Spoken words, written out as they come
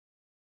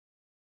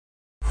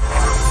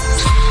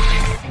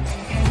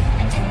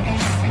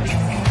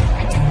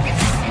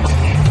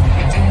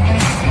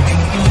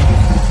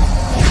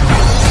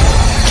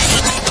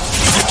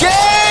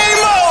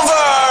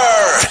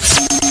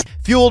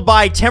Fueled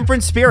by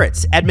Temperance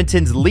Spirits,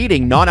 Edmonton's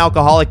leading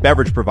non-alcoholic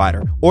beverage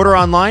provider. Order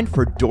online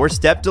for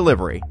doorstep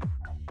delivery.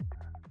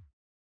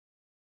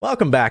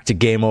 Welcome back to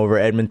Game Over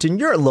Edmonton,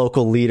 your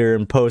local leader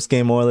in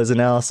post-game Oilers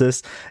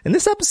analysis. In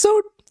this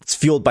episode, it's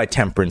fueled by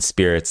Temperance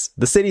Spirits,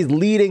 the city's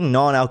leading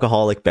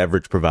non-alcoholic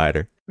beverage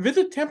provider.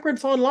 Visit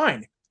Temperance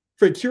online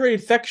for a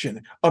curated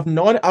section of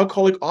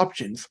non-alcoholic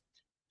options.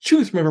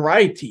 Choose from a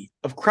variety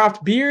of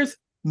craft beers,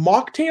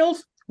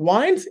 mocktails,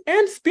 wines,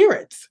 and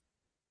spirits.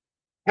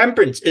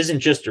 Temperance isn't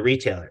just a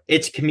retailer.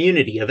 It's a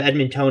community of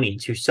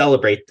Edmontonians who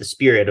celebrate the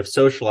spirit of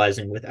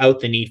socializing without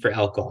the need for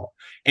alcohol.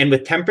 And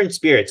with Temperance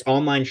Spirits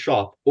online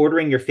shop,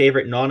 ordering your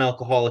favorite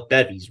non-alcoholic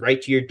bevies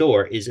right to your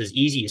door is as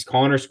easy as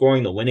Connor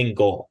scoring the winning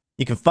goal.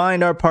 You can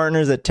find our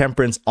partners at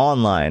Temperance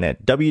online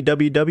at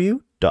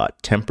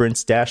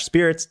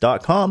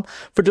www.temperance-spirits.com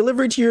for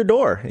delivery to your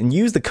door, and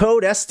use the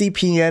code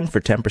SDPN for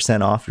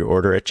 10% off your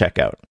order at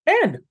checkout.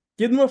 And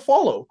give them a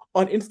follow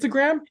on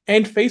Instagram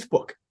and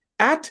Facebook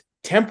at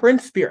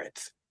Temperance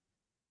Spirits.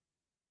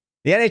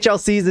 The NHL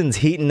season's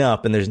heating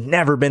up, and there's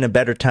never been a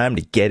better time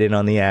to get in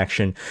on the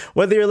action.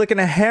 Whether you're looking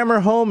to hammer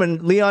home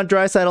and Leon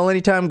Draisaitl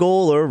anytime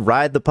goal or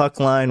ride the puck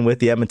line with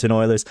the Edmonton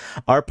Oilers,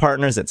 our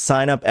partners at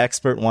Sign Up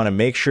Expert want to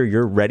make sure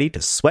you're ready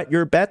to sweat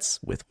your bets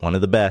with one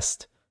of the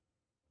best.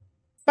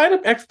 Sign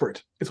Up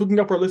Expert is hooking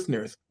up our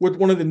listeners with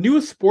one of the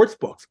newest sports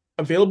books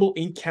available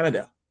in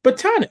Canada,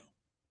 Betano.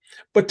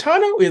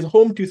 Betano is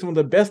home to some of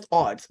the best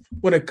odds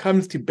when it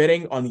comes to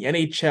betting on the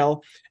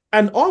NHL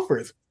and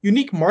offers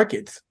unique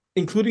markets,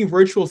 including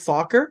virtual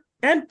soccer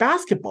and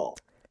basketball.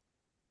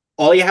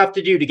 All you have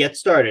to do to get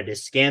started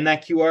is scan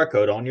that QR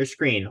code on your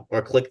screen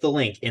or click the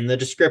link in the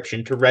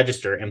description to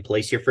register and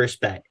place your first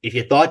bet. If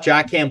you thought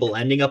Jack Campbell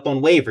ending up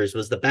on waivers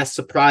was the best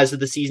surprise of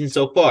the season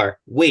so far,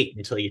 wait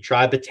until you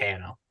try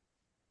Betano.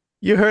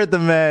 You heard the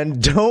man.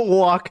 Don't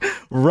walk,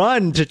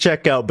 run to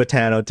check out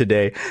Betano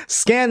today.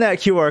 Scan that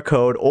QR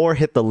code or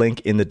hit the link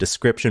in the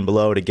description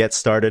below to get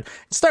started.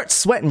 Start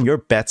sweating your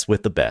bets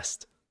with the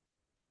best.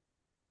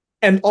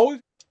 And always...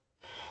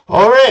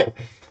 All right,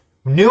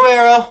 new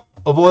era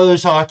of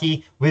Oilers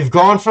hockey. We've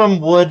gone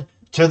from wood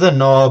to the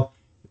knob.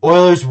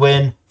 Oilers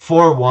win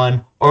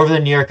 4-1 over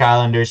the New York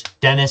Islanders.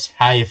 Dennis,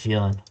 how you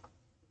feeling?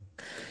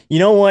 You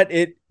know what?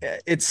 It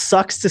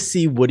sucks to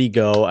see Woody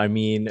go. I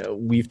mean,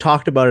 we've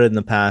talked about it in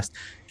the past.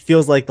 It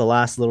feels like the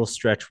last little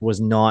stretch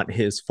was not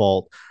his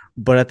fault.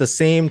 But at the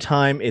same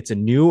time, it's a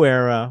new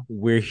era.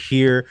 We're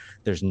here.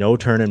 There's no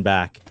turning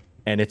back.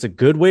 And it's a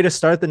good way to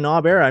start the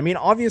Knob era. I mean,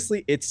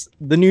 obviously, it's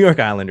the New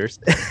York Islanders.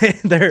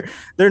 They're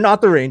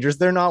not the Rangers.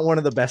 They're not one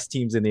of the best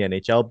teams in the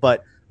NHL.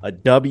 But a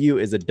W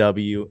is a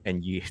W,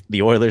 and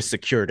the Oilers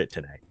secured it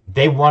tonight.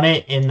 They won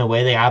it in the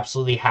way they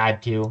absolutely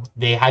had to.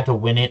 They had to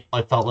win it,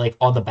 I felt like,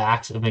 on the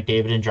backs of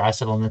McDavid and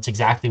Draisaitl, and that's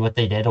exactly what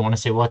they did. I want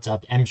to say what's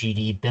up,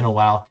 MGD. Been a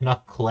while.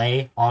 Canuck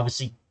Clay,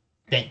 obviously,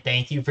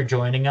 thank you for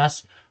joining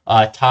us.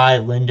 Ty,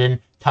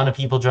 Lyndon, ton of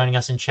people joining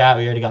us in chat.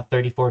 We already got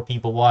 34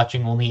 people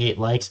watching, only 8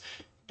 likes.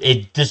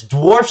 It just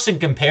dwarfs in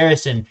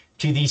comparison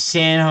to the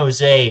San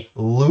Jose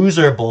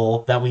loser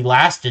bowl that we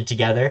last did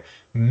together.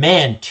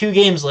 Man, 2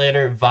 games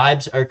later,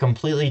 vibes are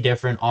completely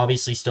different.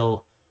 Obviously,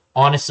 still,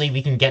 honestly,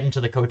 we can get into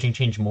the coaching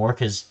change more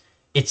because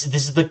this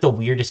is like the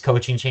weirdest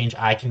coaching change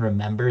I can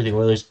remember the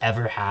Oilers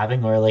ever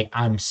having, or like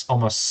I'm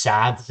almost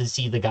sad to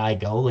see the guy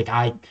go. Like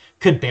I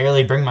could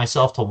barely bring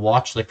myself to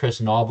watch the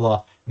Chris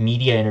Nobla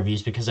media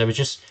interviews because I was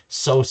just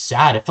so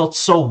sad. It felt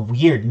so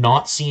weird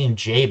not seeing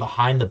Jay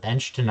behind the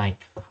bench tonight.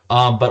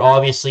 But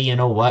obviously, you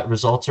know what?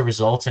 Results are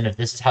results, and if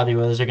this is how the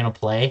Oilers are going to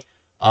play,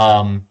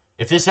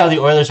 if this is how the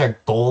Oilers are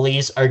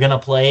goalies are going to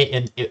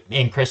play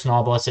in Chris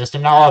Nobla's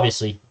system, now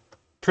obviously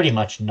pretty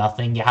much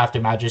nothing. You have to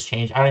imagine has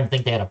changed. I don't even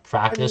think they had a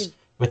practice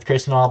with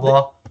Chris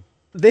Nobla.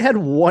 They had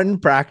one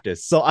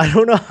practice, so I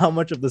don't know how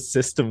much of the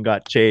system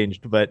got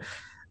changed, but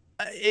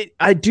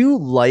I do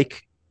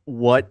like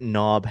what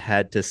Knob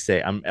had to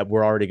say.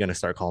 We're already going to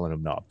start calling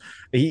him Knob.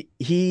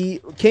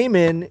 He came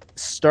in,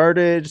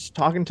 started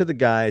talking to the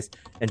guys,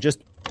 and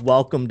just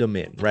welcomed them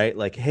in, right?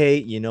 Like, hey,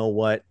 you know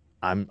what?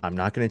 I'm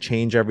not going to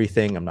change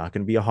everything. I'm not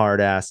going to be a hard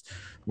ass.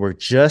 We're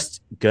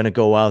just going to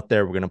go out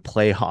there. We're going to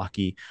play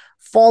hockey,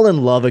 fall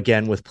in love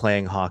again with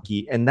playing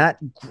hockey, and that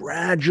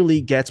gradually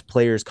gets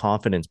players'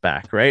 confidence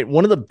back, right?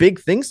 One of the big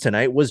things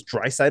tonight was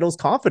Draisaitl's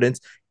confidence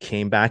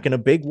came back in a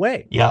big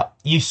way. Yeah,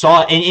 you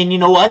saw it, and you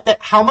know what?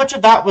 How much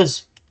of that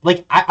was,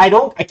 like, I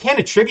can't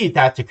attribute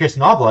that to Chris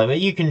Nobla, but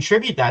you can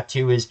attribute that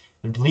to is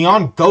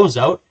Leon goes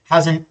out,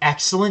 has an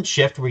excellent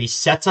shift where he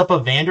sets up a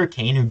Vander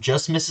Kane who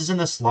just misses in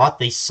the slot.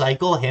 They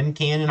cycle him,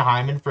 Kane, and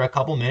Hyman for a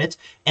couple minutes,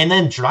 and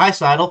then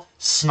Draisaitl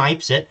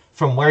snipes it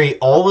from where he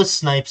always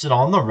snipes it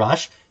on the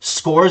rush,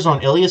 scores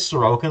on Ilya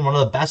Sorokin, one of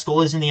the best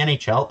goalies in the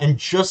NHL, and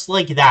just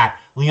like that,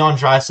 Leon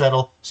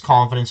Draisaitl's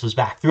confidence was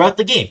back throughout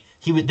the game.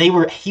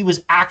 He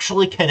was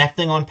actually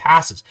connecting on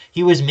passes.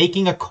 He was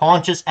making a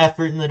conscious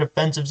effort in the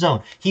defensive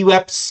zone. He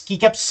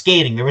kept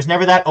skating. There was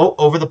never that,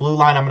 over the blue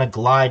line, I'm going to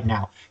glide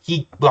now.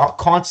 He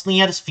constantly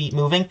had his feet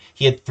moving.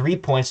 He had 3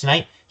 points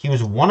tonight. He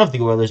was one of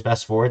the Oilers'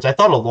 best forwards. I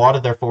thought a lot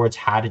of their forwards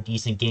had a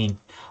decent game.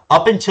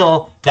 up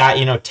until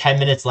that, 10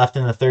 minutes left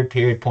in the third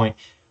period point,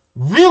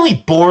 really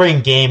boring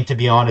game, to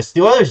be honest.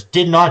 The Oilers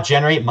did not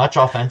generate much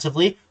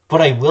offensively,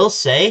 but I will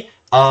say,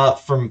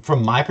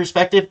 from my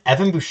perspective,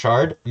 Evan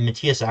Bouchard and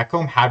Matthias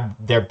Ekholm had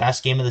their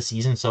best game of the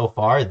season so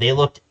far. They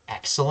looked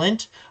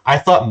excellent. I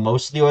thought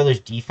most of the Oilers'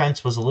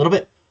 defense was a little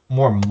bit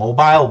more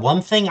mobile.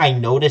 One thing I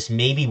noticed,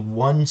 maybe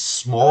one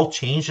small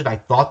change that I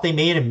thought they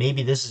made, and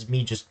maybe this is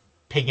me just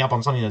picking up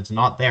on something that's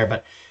not there,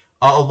 but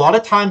a lot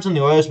of times when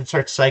the Oilers would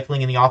start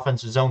cycling in the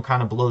offensive zone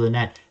kind of below the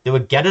net, they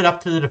would get it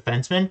up to the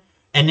defenseman,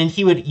 and then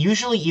he would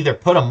usually either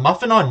put a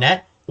muffin on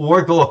net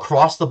or go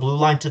across the blue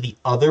line to the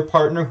other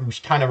partner who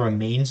kind of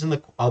remains in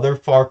the other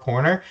far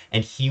corner,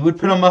 and he would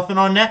put a muffin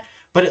on net.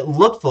 But it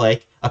looked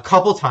like a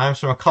couple times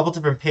from a couple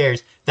different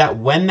pairs that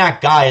when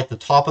that guy at the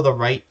top of the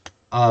right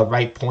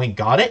point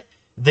got it,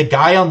 the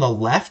guy on the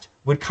left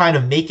would kind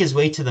of make his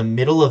way to the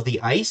middle of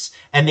the ice,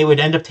 and they would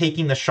end up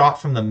taking the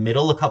shot from the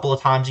middle. A couple of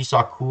times you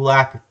saw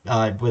Kulak,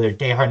 whether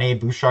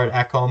Desharnais, Bouchard,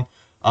 Ekholm,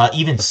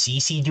 even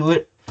Ceci do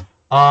it.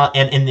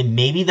 And then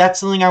maybe that's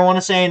something I want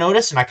to say I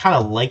noticed, and I kind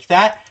of like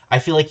that. I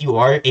feel like you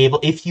are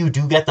able, if you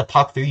do get the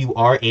puck through, you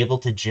are able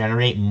to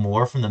generate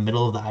more from the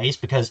middle of the ice,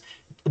 because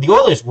the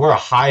Oilers were a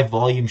high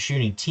volume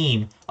shooting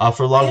team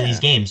for a lot of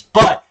these games.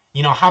 But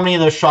how many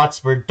of those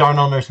shots were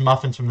Darnell Nurse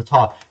muffins from the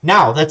top?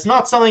 Now, that's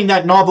not something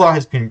that Knobloch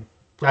has been.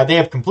 They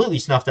have completely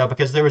snuffed out,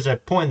 because there was a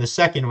point in the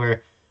second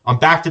where on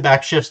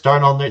back-to-back shifts,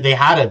 they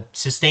had a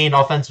sustained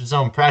offensive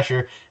zone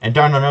pressure, and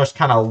Darnell Nurse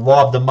kind of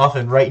lobbed the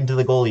muffin right into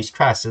the goalie's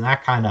crest, and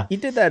that kind of he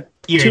did that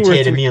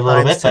irritated me a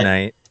little bit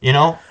tonight.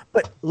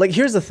 But like,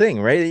 here's the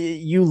thing, right?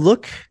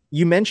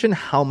 You mentioned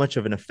how much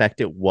of an effect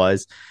it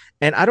was,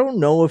 and I don't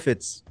know if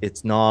it's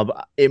Knob.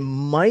 It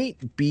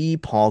might be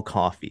Paul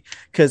Coffey,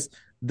 because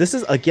this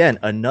is again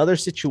another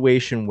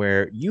situation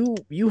where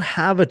you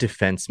have a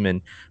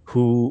defenseman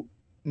who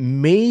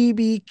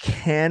maybe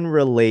can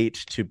relate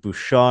to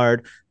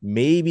Bouchard,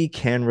 maybe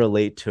can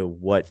relate to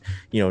what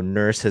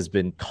Nurse has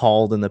been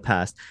called in the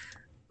past.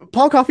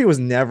 Paul Coffey was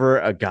never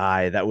a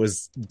guy that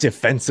was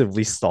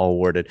defensively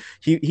stalwarted.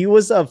 He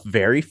was a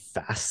very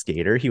fast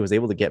skater. He was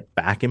able to get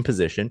back in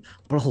position,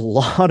 but a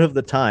lot of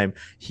the time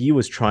he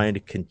was trying to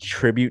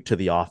contribute to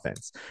the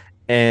offense.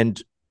 And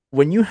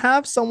when you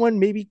have someone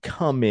maybe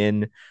come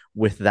in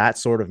with that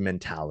sort of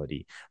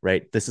mentality,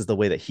 right? This is the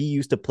way that he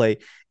used to play.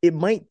 It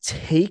might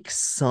take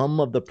some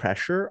of the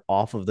pressure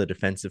off of the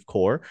defensive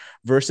core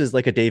versus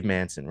like a Dave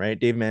Manson, right?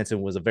 Dave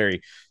Manson was a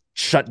very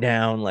shut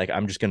down, like,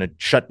 I'm just going to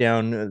shut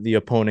down the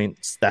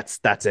opponents. That's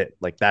it.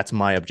 Like, that's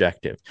my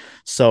objective.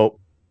 So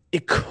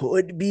it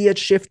could be a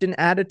shift in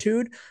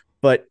attitude,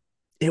 but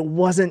it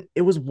wasn't.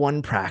 It was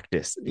one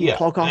practice.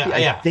 Paul Coffey,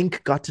 I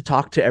think, got to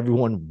talk to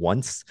everyone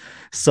once.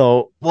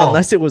 So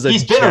unless it was a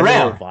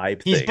general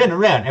vibe thing. He's been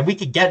around, and we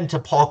could get into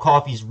Paul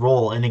Coffey's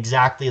role and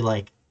exactly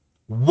like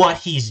what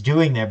he's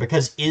doing there,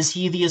 because is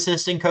he the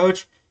assistant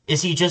coach?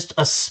 Is he just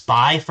a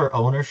spy for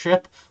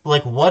ownership?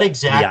 Like, what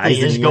exactly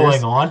is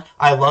going on?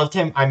 I loved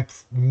him. I'm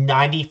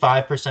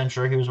 95%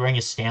 sure he was wearing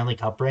his Stanley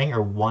Cup ring,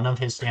 or one of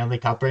his Stanley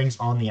Cup rings,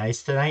 on the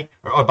ice tonight,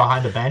 or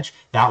behind the bench.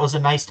 That was a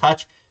nice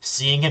touch.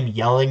 Seeing him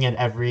yelling at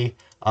every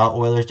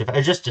Oilers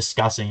defense, just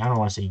discussing. I don't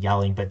want to say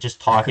yelling, but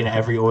just talking to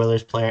every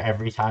Oilers player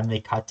every time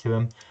they cut to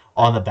him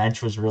on the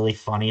bench was really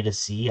funny to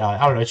see.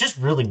 I don't know. It's just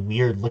really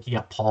weird looking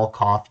at Paul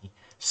Coffey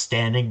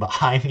standing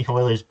behind the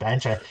Oilers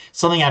bench.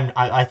 Something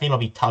I think it'll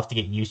be tough to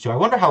get used to. I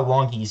wonder how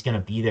long he's going to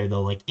be there,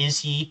 though. Like,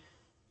 is he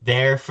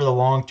there for the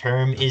long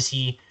term? Is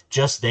he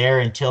just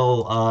there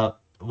until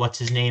what's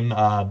his name?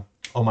 Oh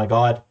my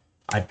God,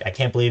 I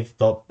can't believe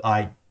Knobloch.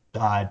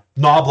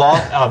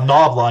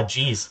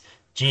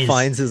 Jeez.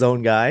 Finds his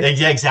own guy.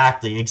 Yeah,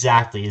 exactly. Is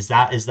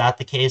that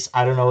the case?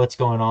 I don't know what's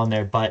going on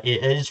there, but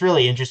it's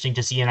really interesting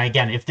to see. And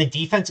again, if the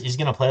defense is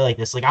going to play like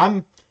this, like,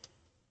 I'm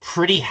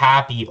pretty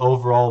happy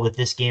overall with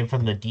this game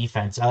from the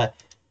defense. That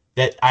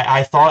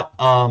I thought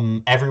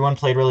everyone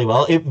played really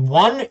well.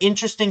 One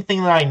interesting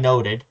thing that I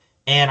noted,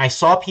 and I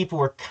saw people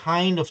were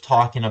kind of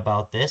talking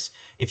about this.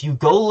 If you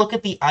go look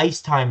at the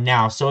ice time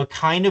now, so it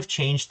kind of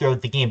changed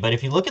throughout the game, but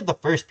if you look at the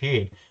first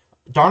period,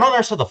 Darnell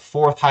Nurse had the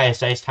fourth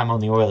highest ice time on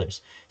the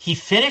Oilers. He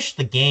finished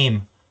the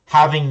game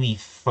having the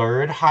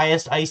third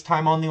highest ice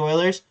time on the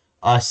Oilers.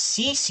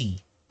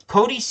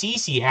 Cody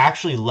Ceci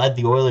actually led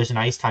the Oilers in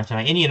ice time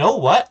tonight. And you know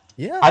what?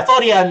 Yeah, I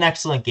thought he had an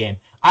excellent game.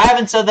 I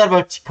haven't said that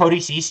about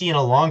Cody Ceci in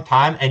a long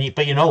time,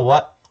 but you know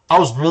what? I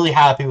was really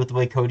happy with the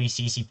way Cody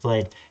Ceci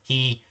played.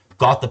 He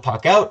got the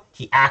puck out.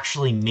 He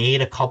actually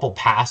made a couple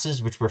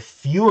passes, which were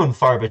few and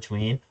far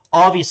between.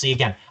 Obviously,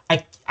 again,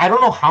 I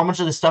don't know how much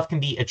of this stuff can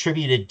be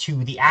attributed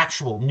to the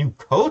actual new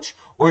coach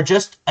or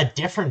just a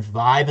different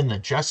vibe in the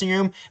dressing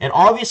room. And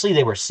obviously,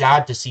 they were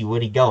sad to see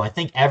Woody go. I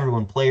think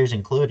everyone, players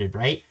included,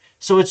 right?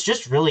 So it's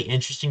just really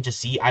interesting to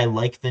see. I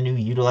like the new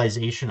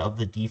utilization of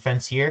the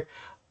defense here.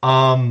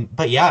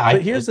 But yeah,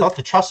 I thought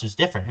the trust was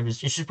different. It's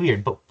just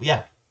weird, but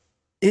yeah.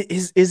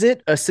 Is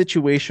it a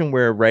situation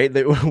where, right,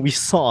 that we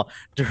saw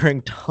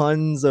during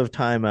tons of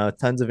timeouts,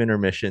 tons of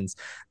intermissions,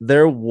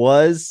 there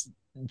was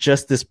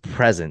just this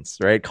presence,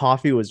 right?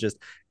 Coffey was just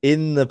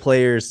in the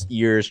players'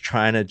 ears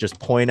trying to just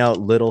point out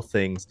little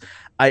things.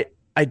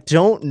 I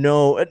don't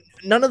know.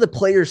 None of the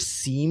players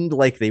seemed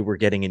like they were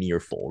getting an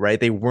earful, right?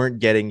 They weren't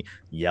getting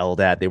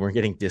yelled at. They weren't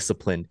getting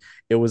disciplined.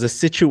 It was a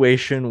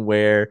situation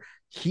where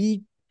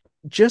he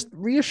just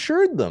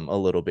reassured them a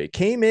little bit,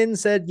 came in,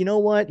 said, you know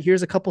what,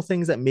 here's a couple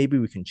things that maybe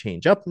we can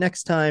change up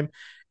next time.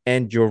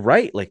 And you're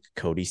right, like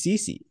Cody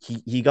Ceci,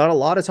 he got a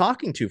lot of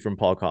talking to from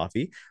Paul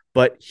Coffey,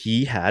 but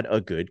he had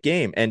a good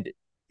game. And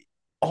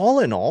all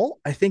in all,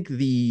 I think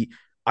the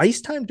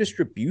ice time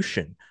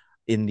distribution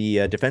in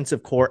the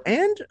defensive core,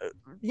 and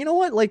you know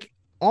what, like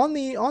on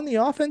the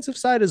offensive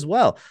side as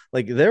well,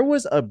 like there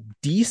was a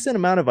decent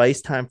amount of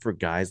ice time for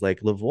guys like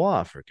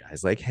Lavoie, for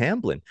guys like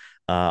Hamblin.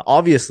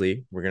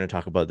 Obviously, we're going to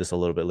talk about this a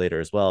little bit later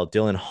as well.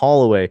 Dylan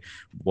Holloway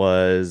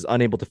was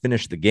unable to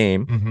finish the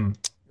game. Mm-hmm.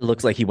 It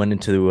looks like he went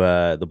into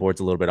the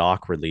boards a little bit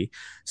awkwardly.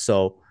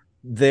 So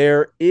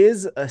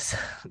there's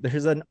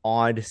an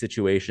odd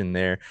situation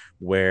there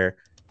where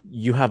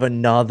you have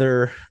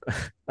another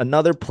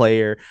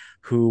player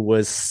who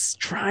was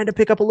trying to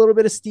pick up a little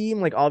bit of steam.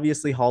 Like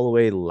obviously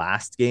Holloway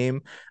last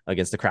game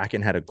against the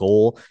Kraken had a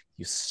goal.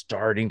 He's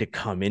starting to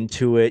come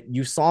into it.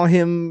 You saw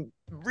him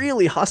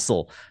really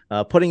hustle,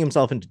 putting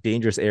himself into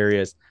dangerous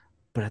areas.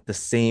 But at the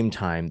same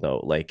time, though,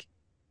 like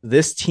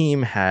this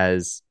team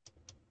has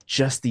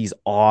just these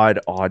odd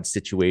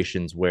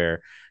situations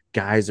where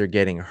guys are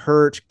getting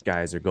hurt,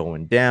 guys are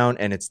going down,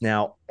 and it's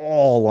now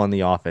all on the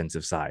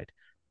offensive side.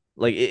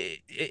 Like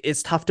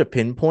it's tough to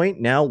pinpoint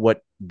now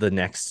what the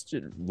next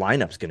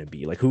lineup's going to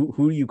be. Like who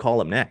do you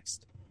call up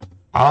next?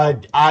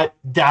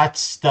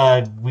 That's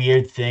the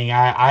weird thing.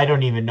 I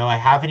don't even know. I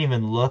haven't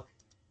even looked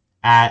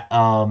at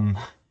the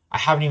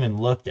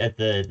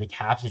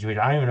cap situation.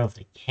 I don't even know if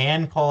they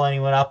can call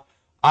anyone up.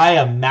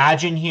 I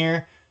imagine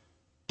here,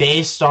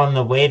 based on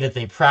the way that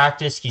they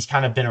practice, he's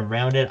kind of been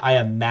around it. I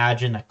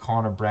imagine that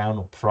Connor Brown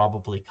will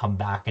probably come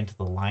back into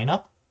the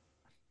lineup.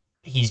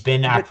 He's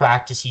been at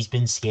practice. He's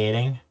been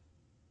skating.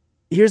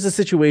 Here's the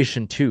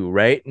situation too,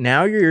 right?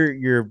 Now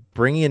you're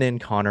bringing in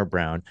Connor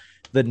Brown.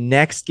 The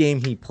next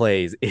game he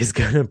plays is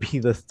going to be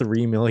the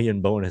 3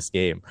 million bonus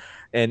game.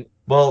 And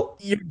well,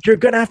 you're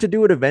going to have to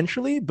do it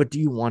eventually, but do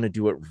you want to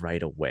do it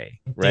right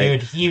away?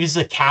 Right? Dude, he was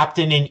the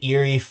captain in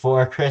Erie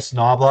for Chris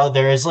Nobla.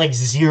 There is like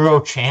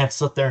zero chance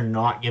that they're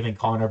not giving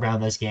Connor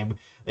Brown this game.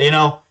 You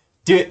know,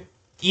 dude,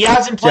 he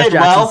hasn't played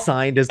well.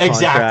 Signed his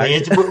contract.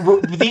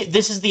 Exactly.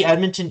 This is the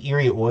Edmonton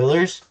Erie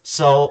Oilers.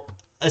 So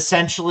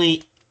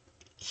essentially,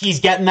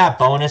 he's getting that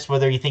bonus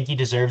whether you think he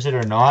deserves it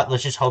or not.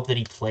 Let's just hope that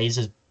he plays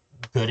as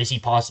good as he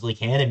possibly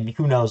can. And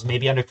who knows,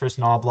 maybe under Chris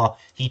Nobla,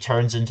 he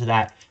turns into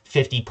that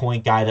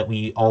 50-point guy that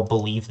we all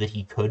believe that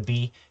he could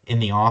be in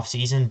the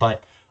offseason.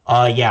 But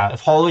yeah,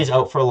 if Holloway's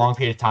out for a long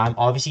period of time,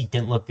 obviously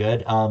didn't look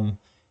good.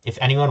 If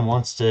anyone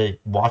wants to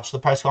watch the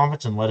press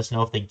conference and let us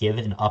know if they give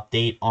an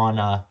update on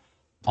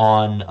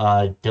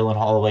Dylan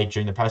Holloway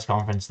during the press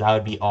conference, that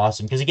would be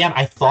awesome. Because again,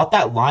 I thought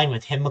that line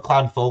with him,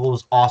 McLeod, and Fogle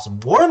was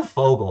awesome. Warren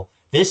Fogle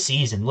this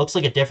season looks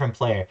like a different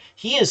player.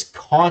 He is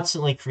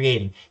constantly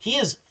creating. He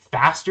is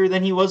faster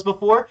than he was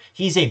before.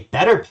 He's a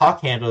better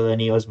puck handler than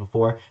he was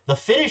before. The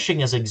finishing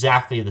is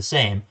exactly the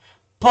same,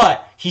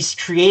 but he's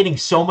creating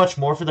so much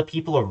more for the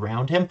people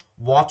around him.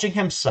 Watching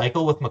him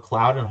cycle with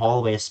McLeod and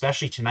Holloway,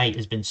 especially tonight,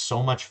 has been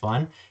so much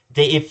fun.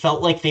 It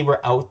felt like they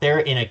were out there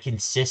in a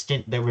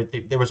consistent. There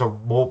was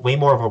way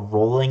more of a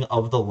rolling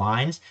of the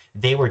lines.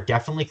 They were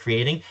definitely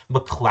creating.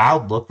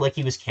 McLeod looked like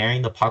he was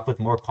carrying the puck with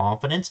more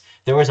confidence.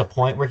 There was a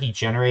point where he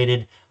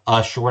generated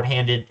a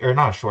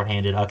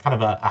kind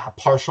of a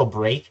partial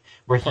break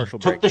where he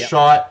took the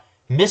shot,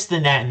 missed the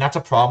net, and that's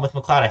a problem with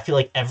McLeod. I feel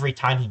like every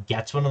time he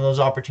gets one of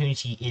those opportunities,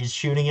 he is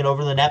shooting it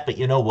over the net. But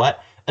you know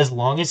what? As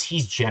long as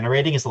he's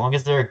generating, as long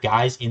as there are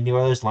guys in the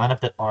Oilers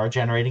lineup that are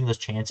generating those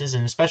chances,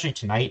 and especially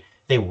tonight,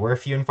 they were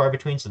few and far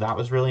between, so that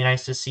was really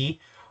nice to see.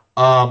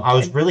 I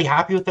was really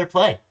happy with their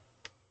play.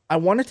 I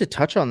wanted to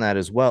touch on that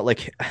as well.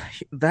 Like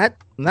that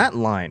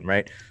line,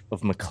 right,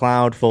 of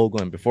McLeod,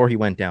 Fogle, and before he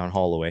went down,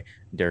 Holloway,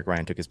 Derek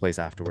Ryan took his place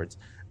afterwards.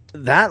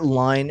 That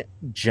line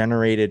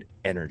generated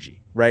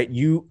energy, right?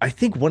 I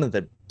think one of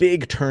the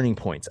big turning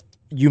points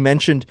you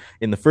mentioned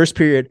in the first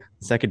period,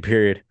 second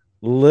period,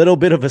 little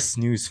bit of a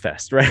snooze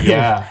fest, right?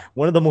 Yeah.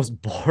 One of the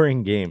most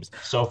boring games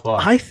so far.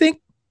 I think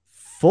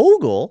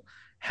Fogle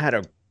had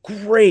a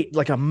great,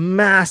 like a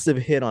massive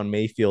hit on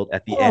Mayfield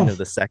at the end of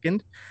the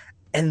second.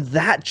 And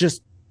that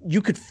just, you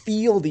could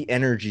feel the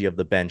energy of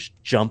the bench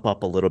jump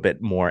up a little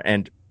bit more.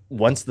 And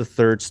once the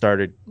third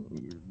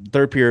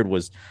period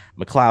was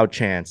McLeod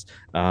chance.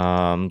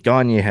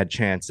 Gagne had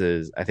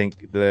chances. I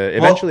think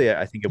eventually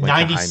I think it went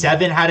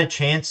 97 had a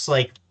chance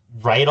like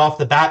right off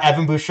the bat.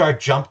 Evan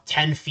Bouchard jumped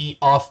 10 feet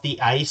off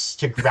the ice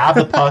to grab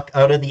the puck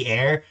out of the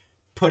air,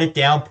 put it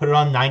down, put it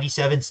on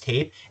 97's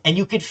tape, and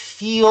you could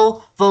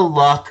feel the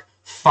luck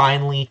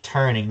finally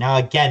turning. Now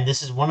again,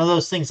 this is one of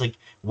those things like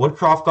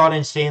Woodcroft got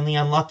insanely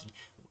unlucky.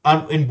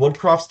 In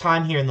Woodcroft's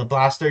time here in the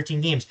last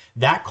 13 games,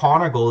 that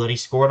Connor goal that he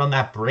scored on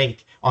that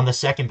break on the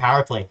second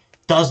power play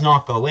does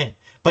not go in.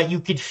 But you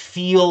could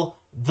feel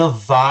the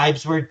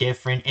vibes were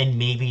different, and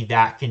maybe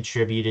that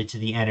contributed to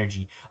the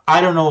energy.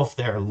 I don't know if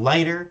they're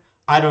lighter.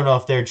 I don't know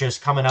if they're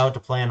just coming out to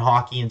playing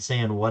hockey and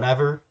saying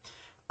whatever.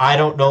 I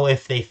don't know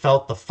if they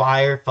felt the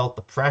fire, felt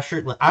the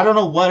pressure. I don't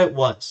know what it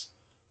was.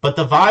 But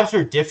the vibes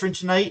were different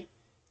tonight,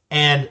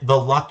 and the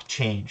luck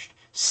changed.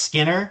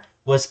 Skinner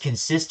was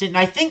consistent, and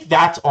I think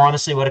that's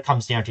honestly what it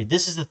comes down to.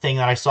 This is the thing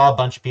that I saw a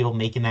bunch of people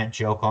making that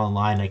joke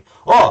online, like,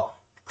 oh,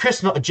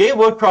 Jay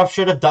Woodcroft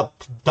should have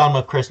done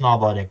what Chris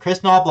Knobloch did.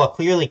 Chris Knobloch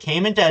clearly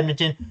came into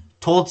Edmonton,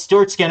 told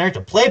Stuart Skinner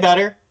to play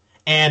better,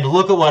 and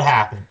look at what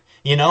happened.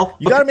 You know?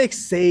 You got to make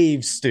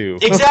saves, Stu.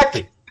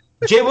 Exactly.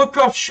 Jay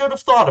Woodcroft should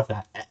have thought of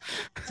that.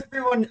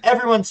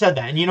 Everyone said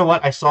that. And you know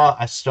what? I saw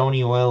a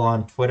Stony Oil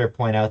on Twitter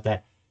point out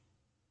that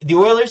the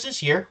Oilers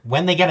this year,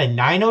 when they get a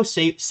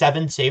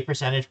 .907 save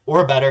percentage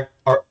or better,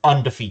 are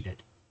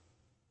undefeated.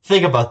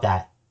 Think about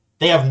that.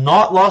 They have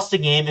not lost a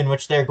game in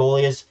which their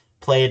goalie has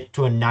played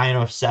to a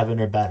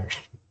 .907 or better.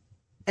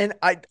 And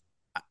I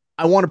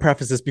want to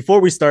preface this before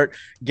we start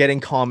getting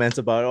comments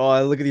about,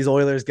 oh, look at these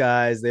Oilers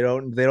guys. They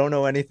don't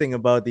know anything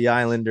about the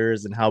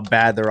Islanders and how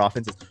bad their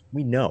offense is.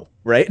 We know,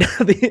 right?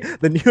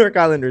 the New York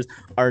Islanders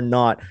are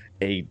not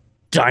a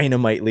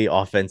dynamitely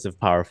offensive,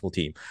 powerful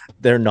team.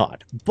 They're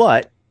not.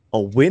 But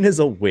a win is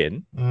a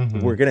win.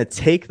 Mm-hmm. We're going to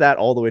take that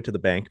all the way to the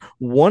bank.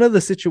 One of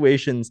the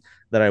situations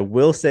that I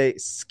will say,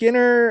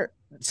 Skinner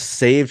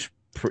saved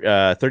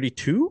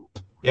 32?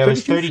 Yeah, it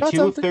was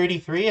 32 of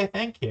 33, I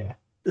think. Yeah.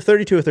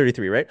 32 or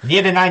 33, right? He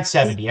had a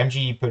 .970.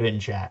 MGE put it in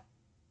chat.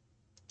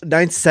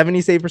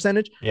 .970 save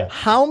percentage? Yeah.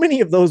 How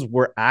many of those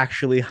were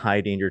actually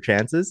high danger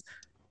chances?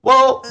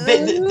 Well,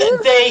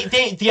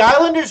 the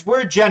Islanders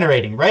were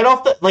generating right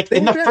off the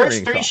in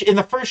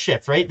the first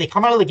shift, right? They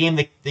come out of the game,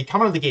 they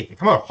come out of the gate, they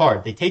come out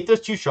hard. They take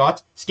those two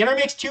shots. Skinner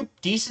makes two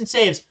decent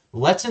saves,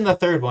 lets in the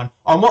third one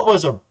on what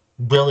was a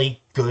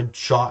really good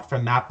shot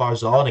from Matt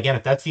Barzal. And again,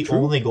 if that's the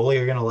only goal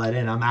you're going to let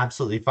in, I'm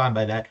absolutely fine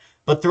by that.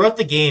 But throughout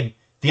the game,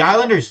 the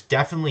Islanders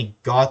definitely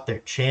got their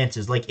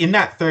chances. Like in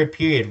that third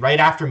period, right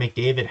after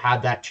McDavid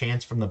had that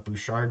chance from the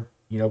Bouchard,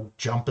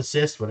 jump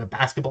assist, a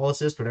basketball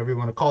assist, whatever you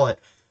want to call it.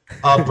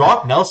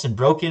 Brock Nelson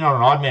broke in on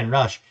an odd man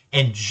rush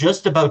and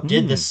just about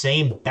did the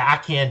same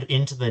backhand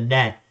into the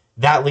net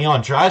that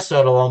Leon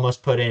Draisaitl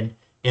almost put in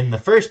the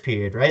first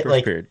period, right?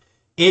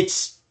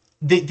 It's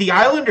the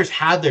Islanders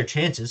had their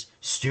chances.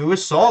 Stu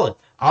was solid.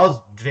 I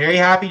was very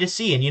happy to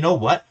see. And you know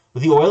what?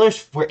 The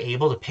Oilers were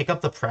able to pick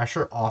up the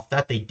pressure off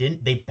that. They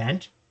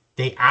bent.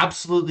 They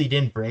absolutely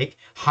didn't break.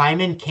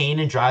 Hyman, Kane,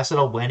 and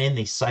Draisaitl went in.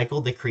 They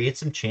cycled. They created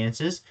some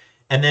chances.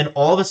 And then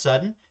all of a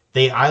sudden,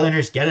 the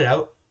Islanders get it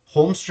out.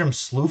 Holmstrom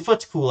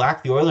slew-foots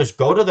Kulak. The Oilers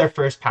go to their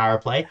first power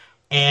play.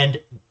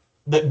 And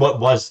what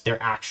was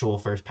their actual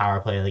first power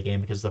play of the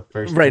game, because the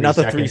first not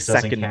the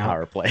 3-second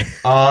power play.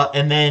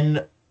 And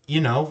then,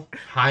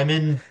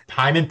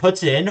 Hyman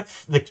puts it in.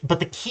 But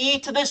the key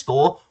to this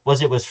goal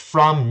was it was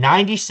from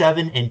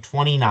 97 and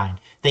 29.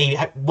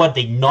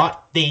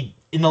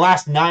 In the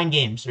last 9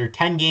 games or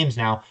 10 games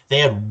now, they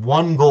had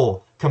 1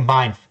 goal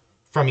combined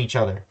from each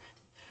other.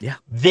 Yeah.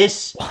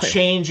 This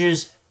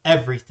changes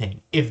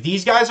everything. If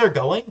these guys are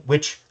going,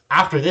 which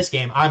after this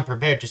game, I'm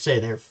prepared to say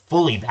they're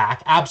fully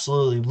back.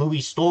 Absolutely.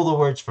 Louis stole the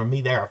words from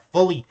me. They are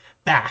fully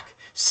back.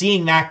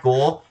 Seeing that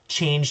goal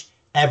changed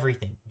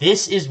everything.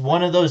 This is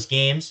one of those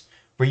games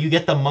where you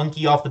get the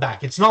monkey off the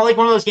back. It's not like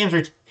one of those games where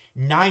it's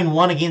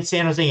 9-1 against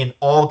San Jose and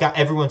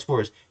everyone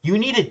scores. You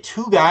needed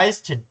 2 guys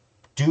to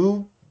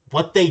do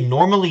what they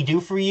normally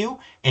do for you,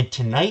 and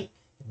tonight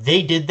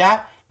they did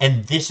that,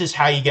 and this is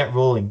how you get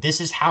rolling.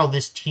 This is how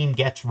this team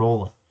gets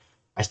rolling.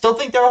 I still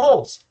think there are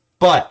holes,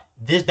 but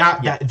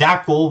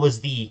that goal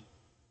was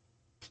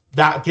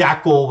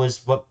that goal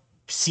was what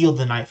sealed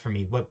the night for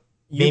me. What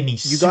made me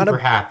super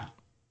happy.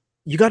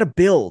 You got to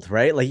build,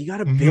 right? Like you got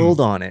to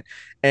build on it.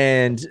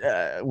 And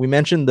we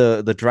mentioned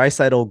the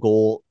Draisaitl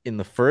goal in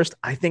the first.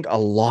 I think a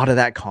lot of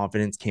that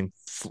confidence came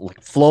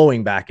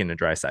flowing back into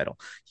Draisaitl.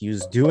 He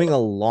was doing a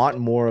lot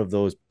more of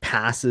those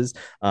passes.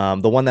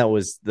 The one that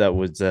was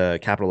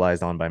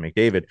capitalized on by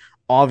McDavid.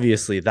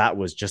 Obviously, that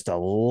was just a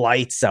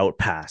lights out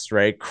pass,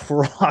 right?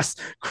 Cross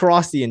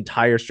the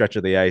entire stretch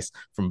of the ice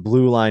from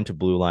blue line to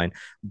blue line.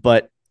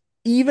 But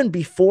even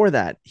before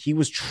that, he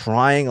was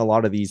trying a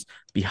lot of these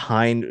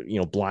behind,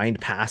 blind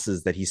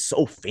passes that he's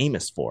so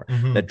famous for,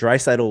 that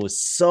Draisaitl was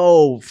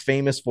so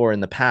famous for in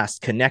the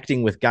past,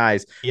 connecting with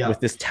guys with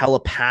this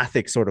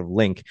telepathic sort of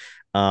link,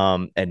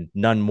 and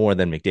none more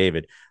than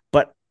McDavid.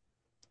 But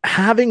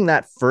having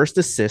that first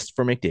assist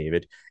for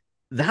McDavid,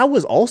 that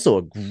was also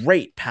a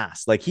great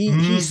pass. Like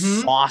he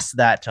sauced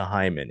that to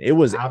Hyman. It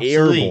was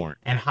airborne.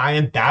 And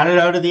Hyman batted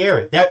out of the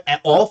air.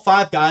 All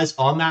 5 guys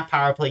on that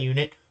power play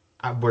unit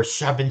have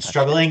been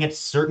struggling at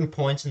certain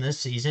points in this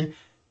season.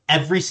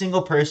 Every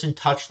single person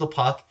touched the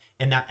puck,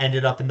 and that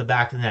ended up in the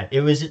back of the net.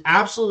 It was an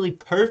absolutely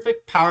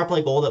perfect power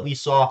play goal that we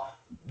saw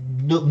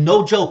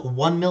no joke,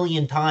 1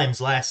 million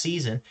times last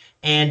season.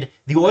 And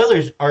the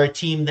Oilers are a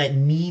team that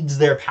needs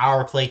their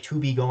power play to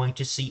be going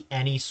to see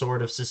any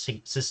sort of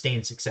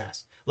sustained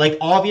success. Like,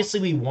 obviously,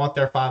 we want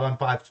their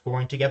 5-on-5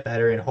 scoring to get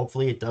better, and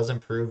hopefully it does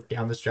improve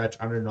down the stretch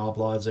under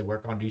Knoblaw as they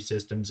work on new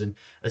systems and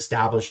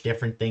establish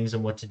different things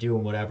and what to do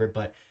and whatever.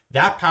 But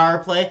that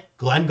power play,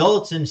 Glenn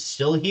Gullickson's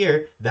still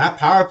here. That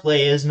power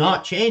play is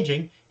not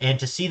changing. And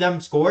to see them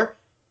score,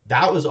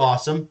 that was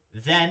awesome.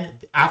 Then,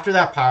 after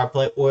that power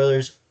play,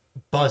 Oilers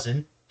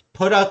buzzing,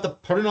 put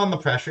it on the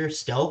pressure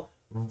still,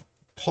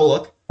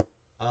 Pollock,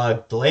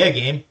 delay a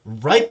game,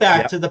 right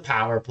back to the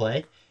power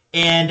play.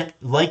 And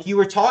like you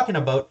were talking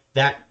about,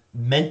 that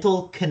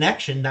mental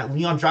connection that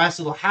Leon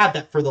Draisaitl had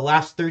that for the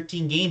last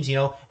 13 games,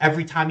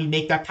 every time he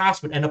make that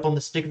pass would end up on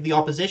the stick of the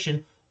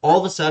opposition. All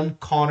of a sudden,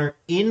 Connor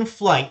in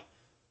flight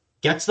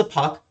gets the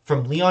puck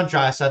from Leon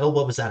Draisaitl.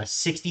 What was that, a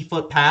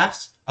 60-foot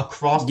pass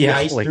across the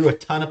ice through a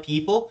ton of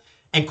people?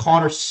 And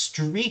Connor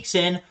streaks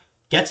in,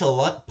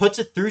 puts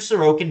it through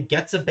Sorokin,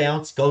 gets a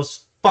bounce,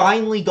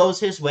 finally goes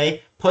his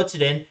way, puts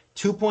it in.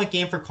 2-point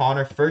game for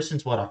Connor, first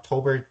since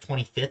October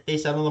 25th, they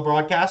said on the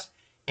broadcast.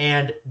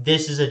 And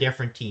this is a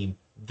different team.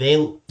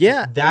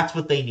 That's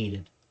what they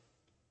needed.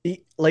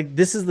 Like,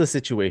 this is the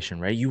situation,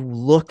 right? You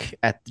look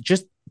at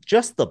just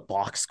the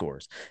box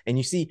scores, and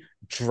you see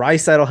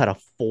Draisaitl had a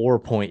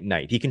 4-point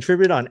night. He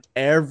contributed on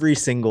every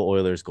single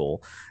Oilers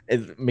goal.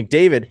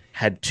 McDavid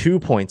had 2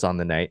 points on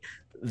the night.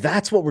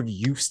 That's what we're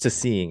used to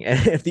seeing.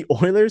 And if the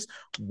Oilers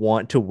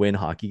want to win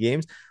hockey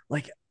games,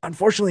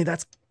 unfortunately,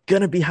 that's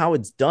going to be how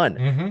it's done.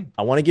 Mm-hmm.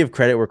 I want to give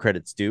credit where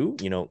credit's due.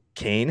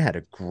 Kane had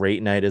a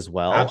great night as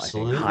well.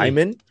 Absolutely.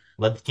 Hyman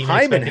led the team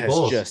Hyman in has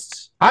goals.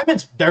 just...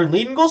 Hyman's their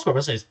leading goal scorer.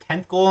 Was his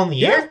 10th goal in the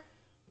year?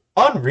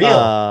 Unreal.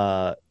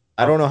 I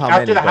don't know how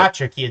many. After the hat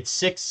trick, he had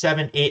 6,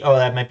 7, 8. Oh,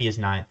 that might be his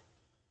 9th.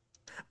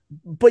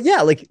 But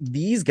yeah,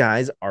 these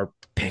guys are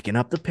picking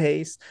up the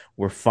pace.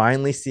 We're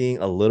finally seeing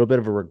a little bit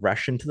of a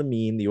regression to the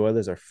mean. The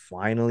Oilers are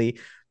finally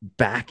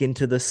back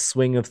into the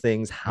swing of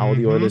things, how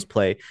the Oilers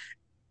play.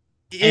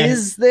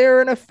 Is there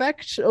an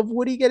effect of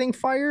Woody getting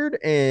fired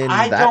and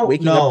that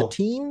waking up the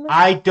team?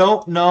 I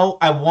don't know.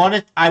 I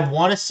want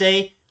to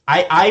say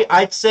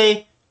I'd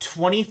say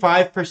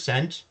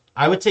 25%.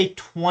 I would say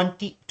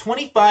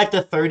 25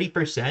 to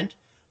 30%,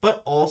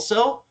 but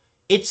also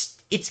it's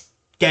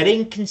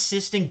getting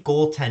consistent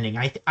goaltending.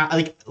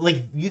 I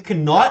like you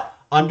cannot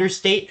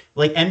understate,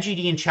 like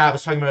MGD and Chat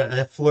was talking about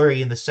a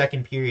flurry in the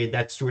second period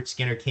that Stuart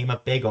Skinner came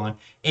up big on,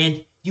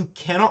 and you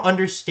cannot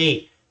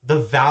understate the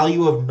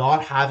value of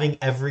not having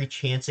every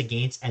chance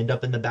against end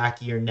up in the back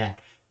of your net.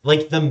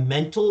 Like, the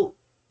mental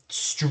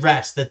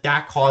stress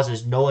that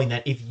causes, knowing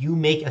that if you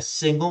make a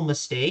single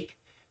mistake,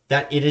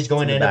 that it is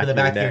going to end up in the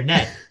back of your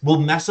net, will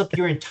mess up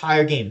your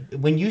entire game.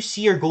 When you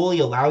see your goalie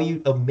allow you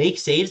to make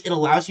saves, it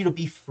allows you to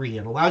be free.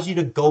 It allows you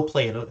to go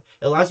play. It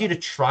allows you to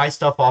try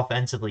stuff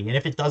offensively. And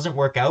if it doesn't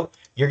work out,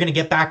 you're going to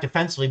get back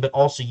defensively, but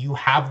also you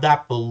have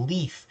that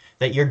belief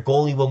that your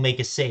goalie will make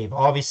a save.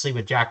 Obviously,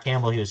 with Jack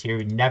Campbell, he was here,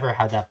 we never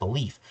had that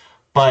belief.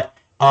 But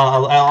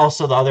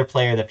also the other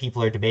player that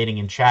people are debating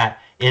in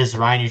chat is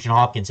Ryan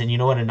Nugent-Hopkins. And you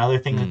know what? Another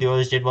thing that the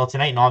Oilers did well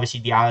tonight, and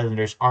obviously the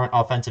Islanders aren't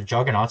offensive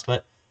juggernauts,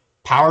 but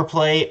power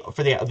play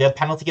for the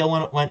penalty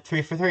kill went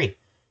 3 for 3,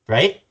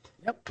 right?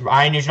 Yep.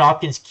 Ryan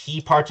Nugent-Hopkins,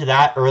 key part to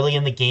that early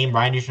in the game.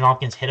 Ryan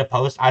Nugent-Hopkins hit a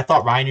post. I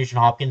thought Ryan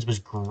Nugent-Hopkins was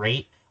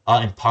great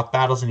in puck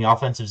battles in the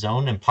offensive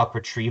zone and puck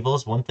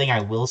retrievals. One thing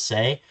I will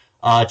say,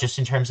 just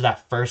in terms of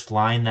that first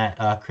line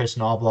that Chris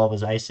Knoblaw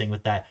was icing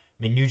with that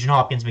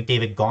Nugent-Hopkins,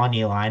 McDavid,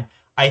 Gagne line,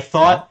 I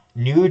thought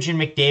Nuge and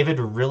McDavid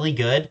were really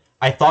good.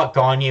 I thought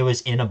Gagne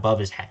was in above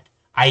his head.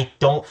 I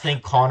don't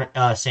think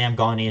Sam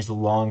Gagne is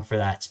long for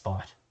that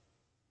spot.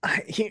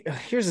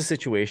 Here's the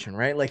situation,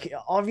 right? Like,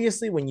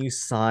 obviously, when you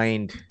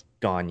signed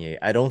Gagne,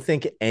 I don't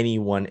think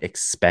anyone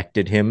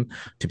expected him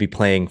to be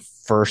playing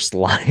first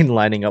line,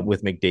 lining up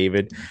with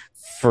McDavid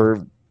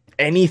for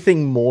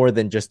anything more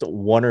than just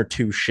 1 or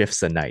 2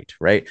 shifts a night,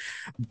 right?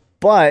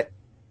 But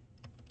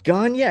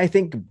Gagne, I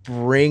think,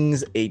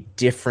 brings a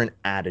different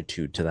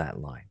attitude to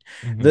that line.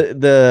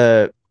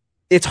 Mm-hmm.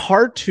 It's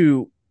hard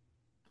to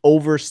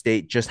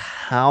overstate just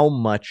how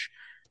much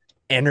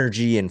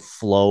energy and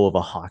flow of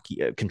a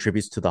hockey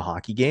contributes to the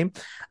hockey game.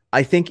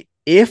 I think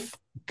if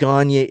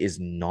Gagne is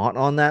not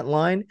on that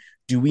line,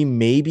 do we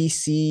maybe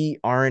see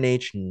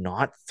RNH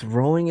not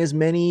throwing as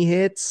many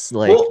hits,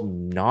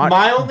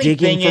 not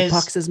digging for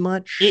pucks as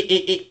much?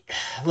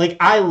 Like,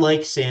 I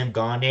like Sam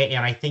Gagne,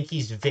 and I think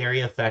he's very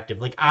effective.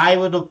 Like, I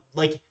would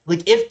like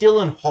if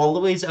Dylan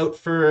Holloway's out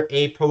for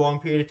a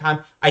prolonged period of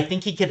time, I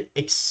think he could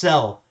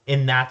excel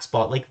in that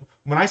spot. Like,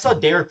 when I saw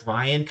Derek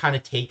Ryan kind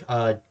of take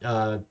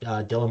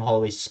Dylan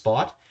Holloway's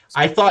spot,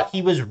 I thought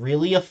he was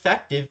really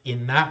effective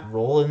in that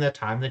role in the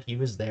time that he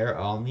was there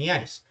on the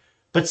ice.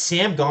 But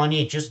Sam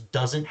Gagne just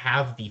doesn't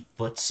have the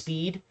foot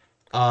speed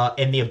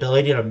and the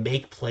ability to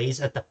make plays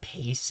at the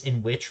pace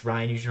in which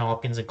Ryan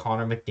Nugent-Hopkins and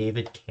Connor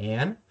McDavid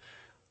can.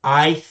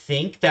 I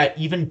think that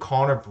even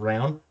Connor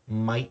Brown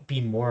might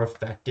be more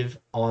effective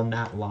on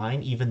that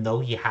line, even though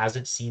he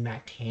hasn't seen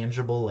that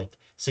tangible like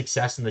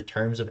success in the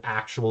terms of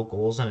actual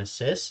goals and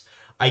assists.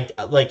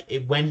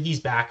 When he's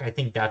back, I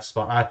think that's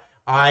spot.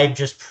 I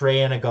just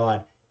pray to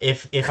God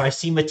if I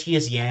see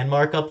Matthias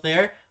Janmark up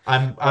there,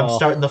 I'm Oh,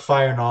 starting the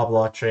Fire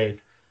Knobloch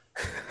trade.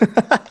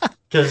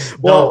 Because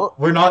no, well,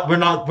 we're not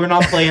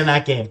playing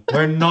that game.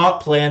 We're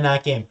not playing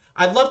that game.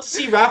 I'd love to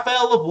see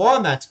Raphael Lavoie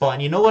in that spot.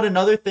 And you know what?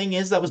 Another thing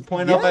is that was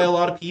pointed out by yeah. a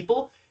lot of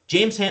people.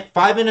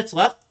 5 minutes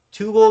left,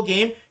 2-goal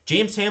game.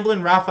 James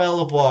Hamblin,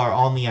 Raphael Lavoie are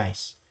on the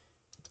ice.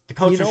 The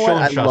coach You is know what?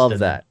 showing I trust love in them.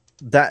 that.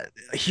 That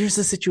here's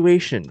the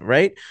situation,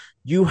 right?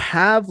 You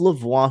have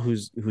Lavoie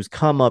who's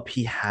come up.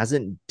 He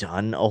hasn't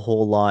done a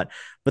whole lot,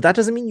 but that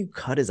doesn't mean you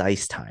cut his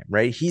ice time,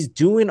 right? He's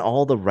doing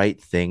all the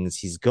right things.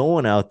 He's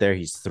going out there,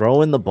 he's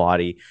throwing the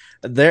body.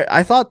 There,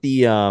 I thought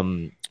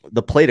the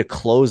play to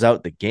close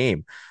out the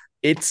game,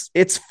 it's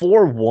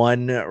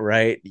 4-1,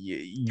 right?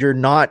 You're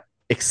not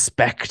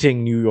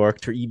expecting New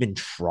York to even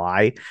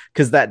try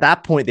because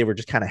that point they were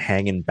just kind of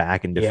hanging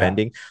back and Yeah.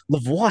 defending.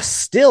 Lavoie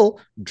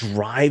still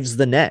drives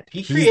the net.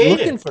 He He's created.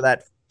 looking for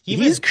that. He's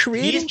He's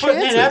creating putting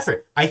in chances.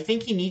 effort. I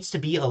think he needs to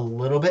be a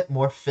little bit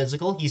more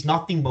physical. He's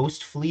not the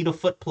most fleet of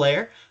foot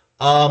player.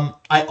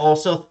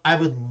 I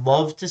would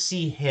love to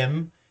see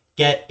him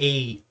get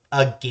a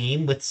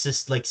game with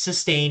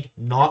sustained,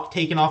 not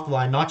taken off the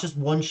line, not just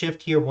one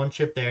shift here, one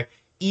shift there.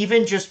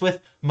 Even just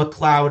with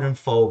McLeod and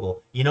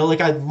Fogle,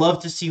 like I'd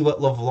love to see what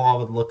Lavoie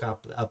would look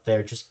up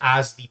there, just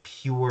as the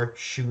pure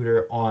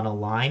shooter on a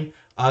line.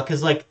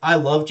 Because I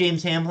love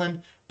James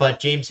Hamlin, but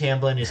James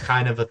Hamlin is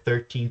kind of a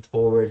 13th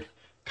forward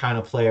kind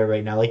of player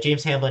right now. Like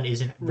James Hamlin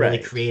isn't really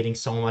Right. creating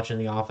so much in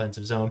the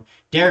offensive zone.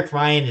 Derek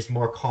Ryan is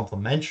more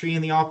complimentary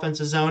in the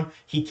offensive zone.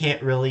 He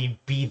can't really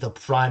be the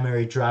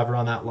primary driver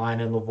on that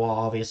line, and Lavoie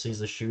obviously is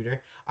the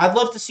shooter. I'd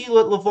love to see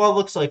what Lavoie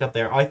looks like up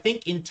there. I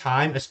think in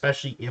time,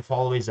 especially if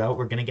Holloway's out,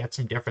 we're going to get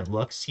some different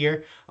looks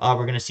here. We're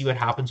going to see what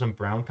happens when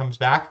Brown comes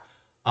back.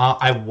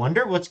 I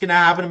wonder what's going to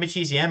happen to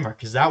Matthias Janmark,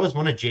 because that was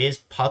one of Jay's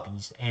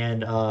puppies,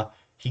 and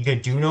he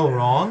could do no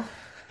wrong.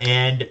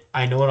 And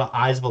I know in the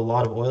eyes of a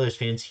lot of Oilers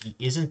fans, he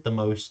isn't the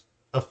most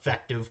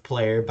effective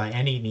player by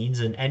any means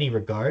in any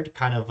regard.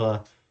 Kind of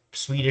a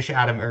Swedish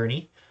Adam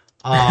Ernie.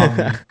 Um,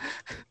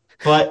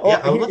 but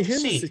yeah, Oh, I would love to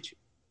here's the see. situation.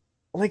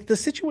 Like the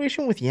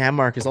situation with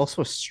Yanmark is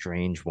also a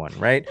strange one,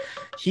 right?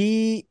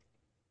 He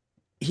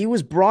he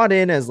was brought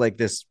in as like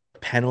this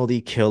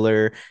penalty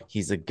killer.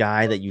 He's a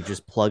guy that you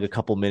just plug a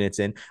couple minutes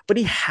in, but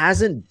he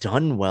hasn't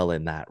done well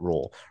in that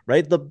role,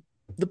 right? The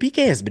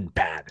PK has been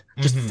bad,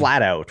 just Mm-hmm.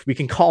 flat out. We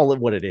can call it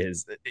what it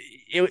is.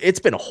 It's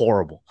been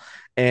horrible.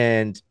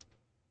 And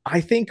I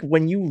think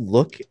when you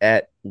look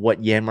at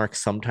what Yanmark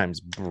sometimes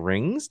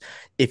brings,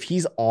 if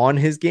he's on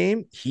his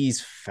game,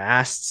 he's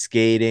fast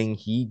skating.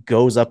 He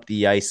goes up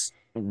the ice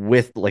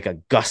with like a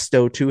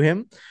gusto to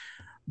him.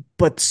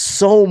 But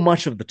so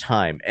much of the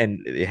time,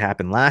 and it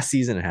happened last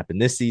season, it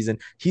happened this season,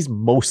 he's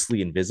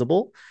mostly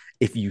invisible.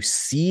 If you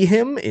see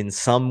him in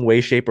some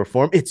way, shape, or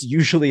form, it's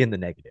usually in the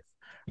negative,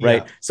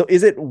 right? Yeah. So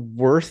is it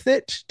worth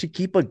it to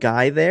keep a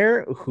guy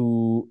there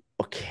who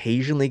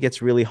occasionally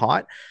gets really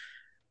hot?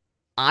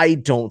 I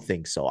don't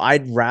think so.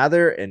 I'd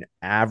rather an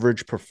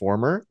average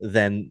performer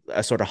than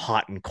a sort of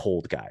hot and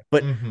cold guy.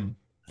 But Mm-hmm.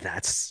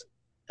 that's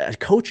a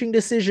coaching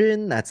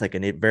decision. That's like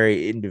a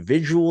very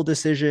individual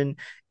decision.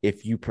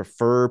 If you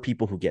prefer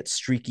people who get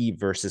streaky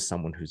versus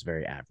someone who's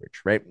very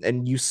average, right?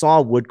 And you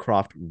saw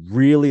Woodcroft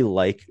really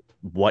like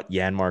what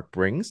Yanmark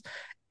brings.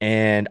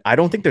 And I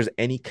don't think there's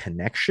any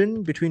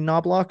connection between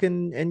Knobloch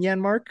and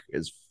Yanmark,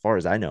 as far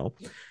as I know.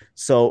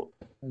 So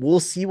we'll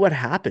see what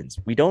happens.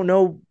 We don't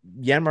know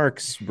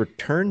Yanmark's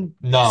return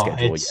No,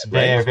 schedule it's yet,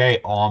 right? very,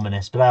 very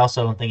ominous, but I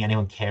also don't think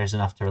anyone cares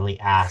enough to really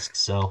ask.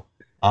 So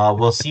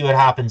we'll see what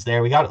happens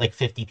there. We got like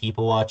 50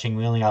 people watching.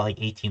 We only got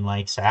like 18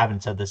 likes. I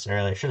haven't said this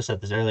earlier. I should have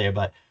said this earlier,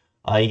 but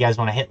you guys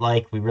want to hit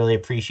like, we really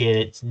appreciate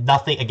it. It's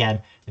nothing,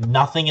 again,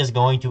 nothing is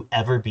going to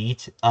ever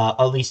beat,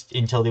 at least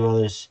until the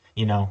Oilers,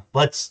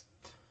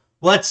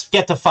 let's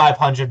get to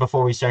 500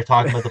 before we start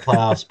talking about the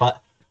playoffs.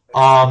 But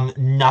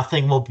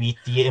nothing will beat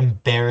the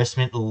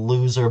embarrassment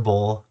loser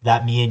bowl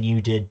that me and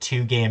you did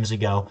 2 games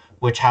ago,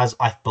 which has,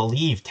 I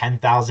believe,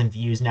 10,000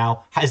 views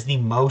now, has the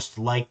most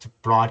liked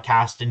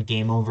broadcast in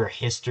Game Over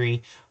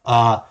history.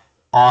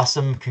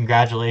 Awesome.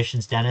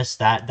 Congratulations, Dennis.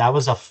 That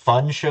was a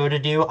fun show to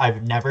do.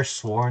 I've never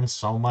sworn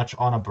so much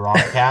on a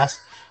broadcast.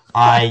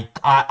 I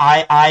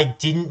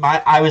didn't.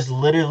 I was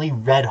literally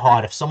red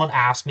hot. If someone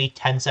asked me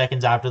 10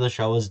 seconds after the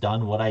show was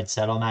done what I'd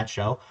said on that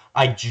show,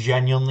 I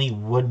genuinely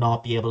would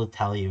not be able to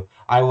tell you.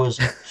 I was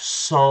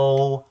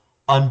so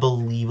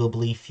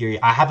unbelievably furious.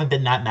 I haven't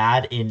been that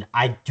mad in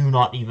I do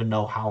not even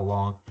know how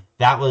long.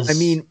 That I was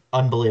mean,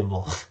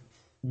 unbelievable.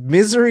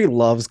 misery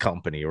loves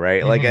company,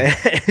 right? Like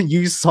Mhm.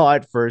 you saw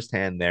it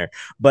firsthand there.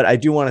 But I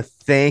do want to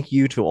thank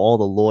you to all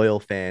the loyal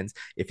fans.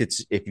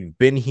 If you've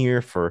been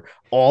here for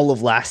all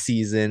of last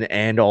season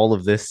and all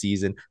of this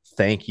season,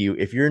 thank you.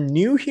 If you're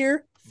new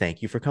here,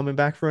 thank you for coming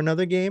back for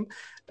another game.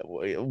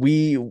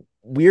 We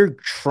we're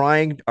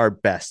trying our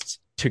best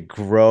to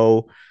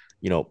grow,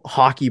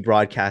 hockey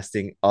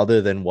broadcasting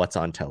other than what's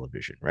on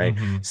television, right?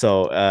 Mm-hmm.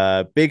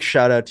 So big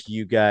shout out to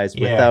you guys.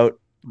 Yeah.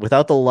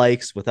 Without the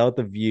likes, without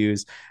the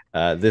views,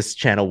 this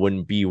channel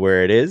wouldn't be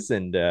where it is.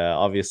 And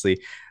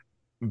obviously,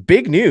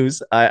 big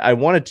news. I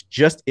wanted to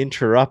just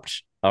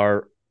interrupt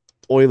our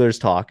Oilers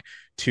talk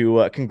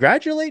to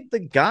congratulate the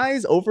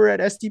guys over at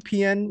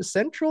SDPN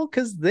Central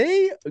because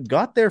they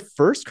got their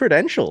first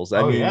credentials.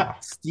 I mean, yeah.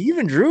 Steve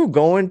and Drew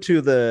going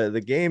to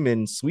the game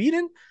in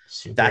Sweden.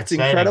 Super That's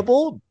exciting.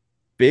 incredible.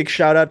 Big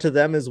shout out to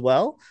them as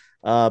well.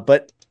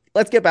 But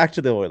let's get back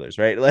to the Oilers,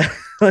 right?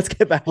 Let's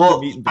get back to the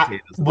meat and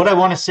potatoes. What I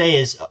want to say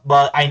is,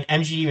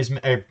 MGD was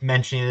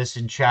mentioning this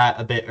in chat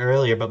a bit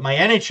earlier, but my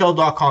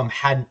NHL.com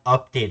hadn't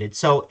updated.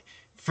 So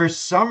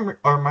my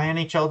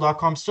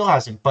NHL.com still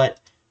hasn't,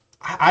 but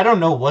I don't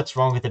know what's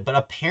wrong with it. But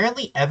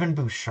apparently Evan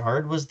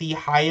Bouchard was the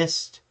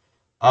highest,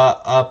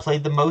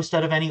 played the most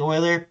out of any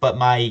Oiler, but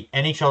my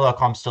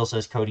NHL.com still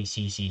says Cody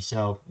Ceci.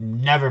 So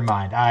never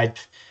mind.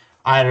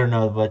 I don't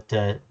know what's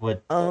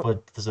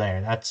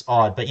there. That's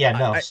odd, but yeah,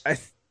 no.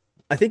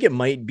 I think it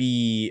might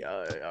be.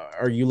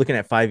 Are you looking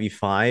at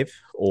 5v5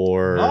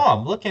 or? No,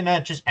 I'm looking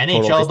at just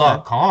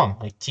NHL.com,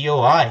 like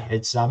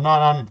TOI. I'm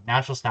not on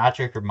National Stat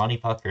Trick or Money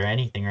Puck or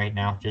anything right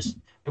now. Just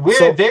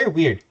very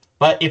weird.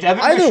 But if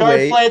Evan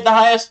Bouchard played the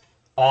highest,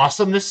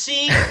 awesome to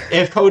see.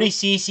 If Cody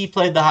Ceci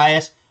played the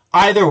highest,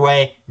 either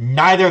way,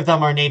 neither of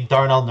them are named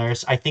Darnell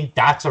Nurse. I think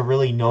that's a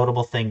really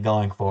notable thing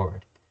going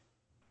forward,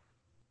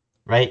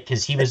 right?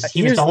 Because he was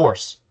the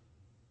horse.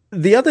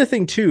 The other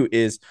thing too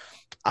is,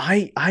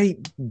 I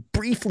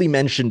briefly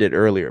mentioned it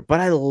earlier, but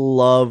I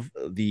love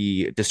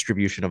the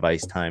distribution of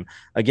ice time.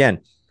 Again,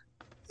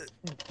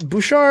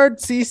 Bouchard,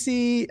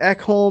 Ceci,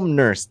 Ekholm,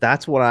 Nurse.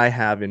 That's what I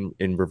have in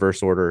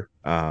reverse order.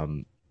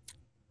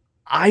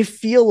 I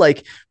feel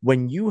like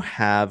when you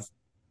have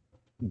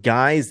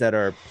guys that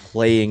are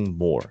playing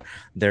more,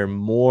 they're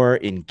more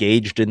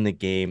engaged in the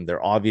game.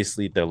 They're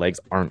obviously, their legs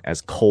aren't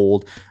as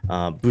cold.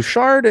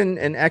 Bouchard and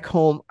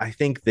Ekholm, I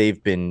think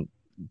they've been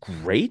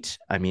great.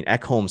 I mean,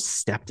 Ekholm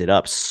stepped it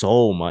up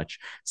so much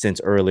since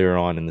earlier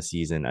on in the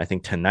season. I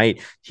think tonight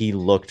he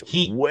looked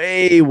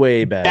way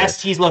better.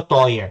 Best he's looked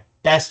all year.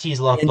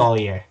 All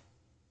year.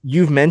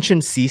 You've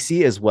mentioned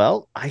Ceci as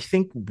well. I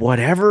think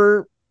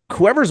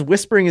whoever's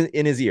whispering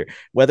in his ear,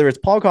 whether it's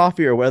Paul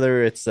Coffey or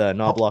whether it's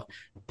Knobloch.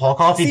 Paul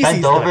Coffey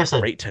bent over and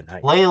said, great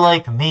tonight. Play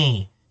like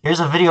me. Here's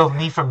a video of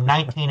me from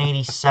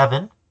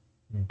 1987.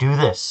 Do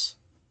this.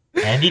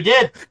 And he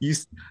did.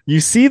 You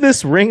see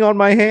this ring on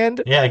my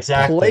hand? Yeah,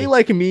 exactly. Play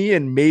like me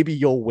and maybe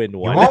you'll win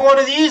one. You want one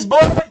of these, boy?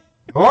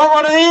 You want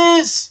one of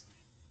these?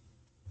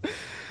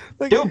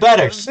 Do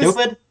better,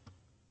 stupid.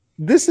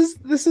 This is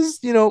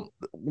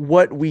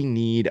what we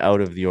need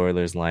out of the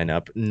Oilers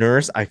lineup.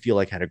 Nurse, I feel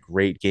like, had a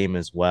great game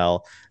as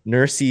well.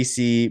 Nurse,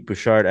 Ceci,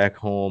 Bouchard,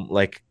 Ekholm,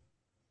 like,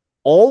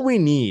 all we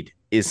need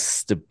is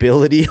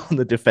stability on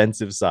the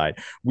defensive side.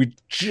 We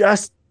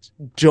just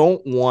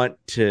don't want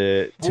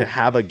to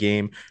have a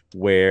game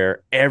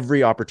where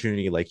every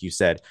opportunity, like you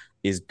said,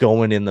 is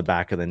going in the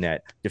back of the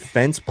net.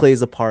 Defense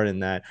plays a part in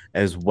that,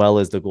 as well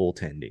as the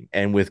goaltending.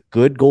 And with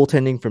good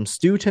goaltending from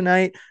Stu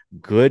tonight,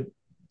 good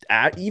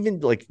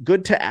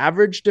to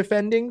average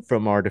defending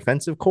from our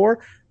defensive core,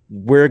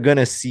 we're going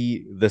to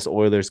see this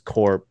Oilers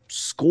core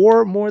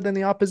score more than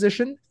the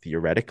opposition,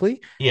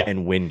 theoretically,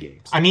 and win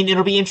games. I mean,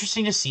 it'll be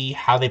interesting to see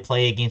how they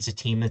play against a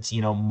team that's,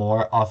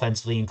 more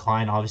offensively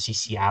inclined. Obviously,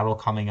 Seattle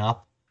coming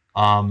up.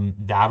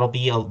 That'll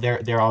be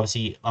they're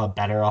obviously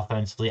better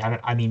offensively.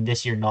 I mean,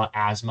 this year not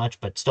as much,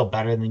 but still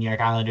better than the New York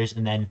Islanders.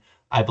 And then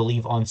I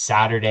believe on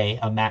Saturday,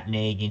 a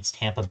matinee against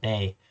Tampa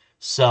Bay.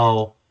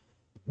 So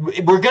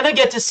we're going to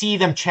get to see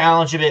them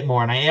challenge a bit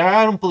more. And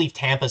I don't believe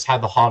Tampa's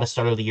had the hottest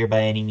start of the year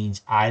by any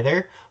means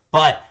either.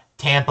 But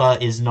Tampa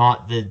is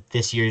not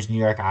this year's New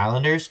York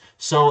Islanders.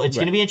 So it's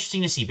going to be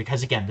interesting to see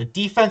because, again, the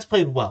defense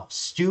played well.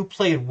 Stu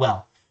played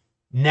well.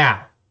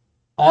 Now,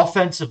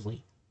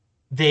 offensively,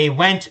 they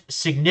went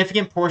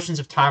significant portions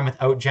of time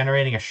without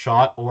generating a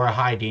shot or a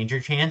high danger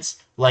chance.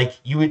 Like,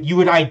 you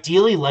would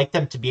ideally like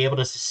them to be able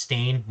to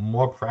sustain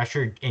more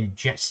pressure and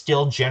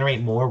still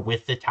generate more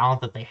with the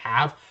talent that they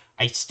have.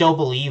 I still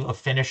believe a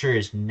finisher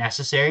is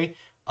necessary.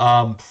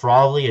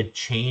 Probably a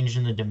change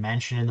in the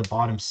dimension in the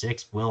bottom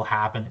six will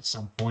happen at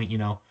some point.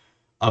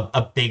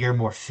 A bigger,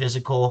 more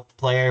physical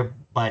player,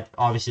 but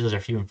obviously those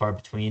are few and far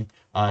between.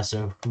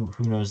 So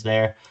who knows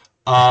there?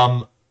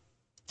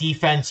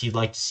 Defense, you'd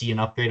like to see an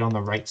upgrade on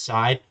the right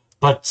side,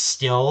 but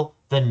still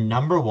the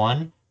number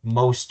one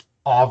most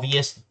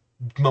obvious,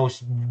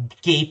 most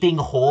gaping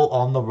hole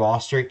on the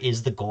roster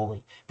is the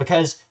goalie.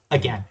 Because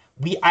again,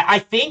 I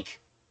think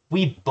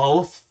we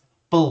both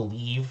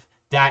believe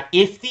that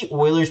if the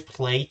Oilers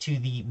play to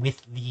the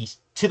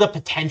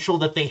potential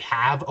that they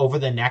have over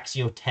the next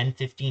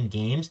 10-15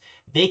 games,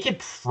 they could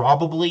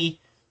probably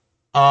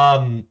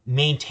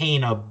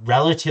maintain a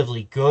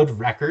relatively good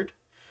record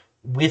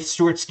with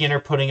Stuart Skinner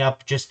putting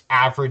up just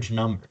average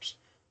numbers.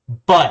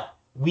 But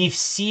we've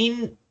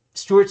seen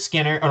Stuart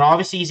Skinner, and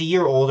obviously he's a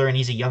year older and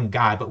he's a young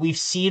guy, but we've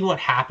seen what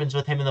happens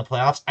with him in the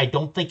playoffs. I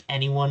don't think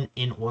anyone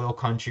in oil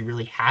country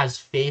really has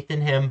faith in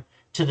him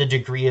to the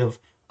degree of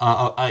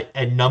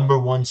a number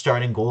one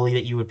starting goalie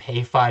that you would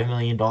pay $5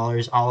 million,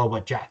 a la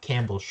what Jack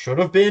Campbell should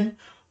have been,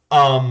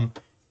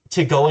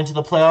 to go into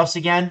the playoffs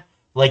again.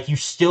 Like, you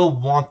still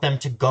want them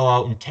to go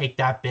out and take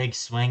that big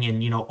swing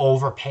and,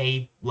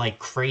 overpay like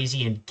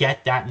crazy and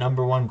get that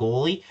number one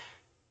goalie.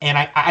 And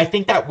I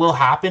think that will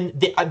happen.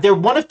 They're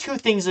one of two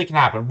things that can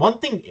happen. One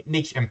thing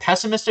makes me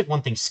pessimistic.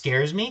 One thing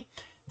scares me,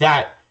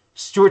 that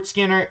Stuart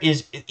Skinner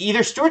is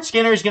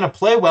going to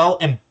play well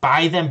and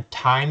buy them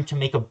time to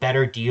make a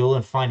better deal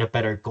and find a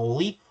better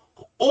goalie,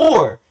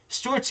 or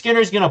Stuart Skinner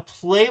is going to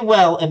play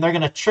well and they're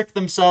going to trick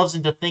themselves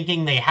into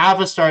thinking they have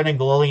a starting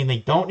goalie and they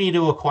don't need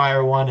to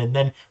acquire one. And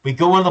then we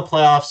go in the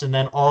playoffs and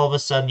then all of a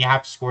sudden you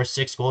have to score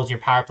 6 goals. Your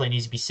power play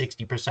needs to be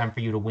 60% for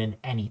you to win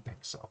anything.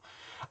 So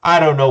I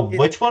don't know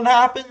which one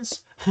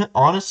happens,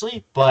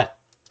 honestly, but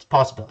it's a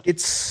possibility.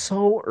 It's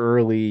so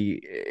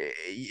early.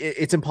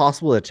 It's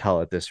impossible to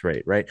tell at this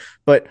rate, right?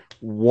 But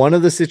one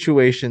of the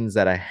situations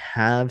that I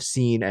have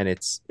seen, and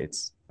it's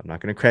I'm not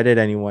going to credit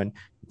anyone.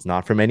 It's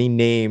not from any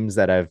names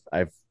that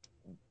I've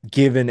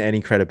given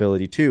any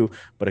credibility to,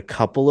 but a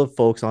couple of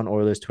folks on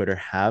Oilers Twitter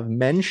have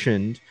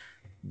mentioned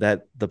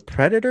that the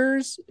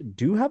Predators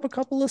do have a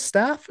couple of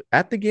staff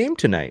at the game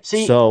tonight.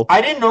 So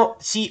I didn't know.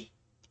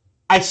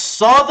 I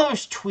saw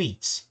those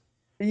tweets.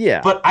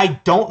 Yeah. But I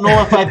don't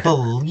know if I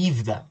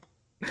believe them.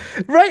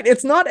 Right.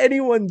 It's not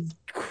anyone's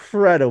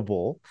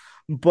credible,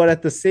 but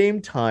at the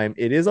same time,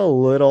 it is a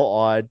little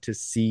odd to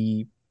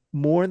see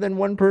more than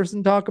one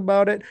person talk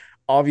about it.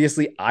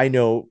 Obviously, I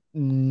know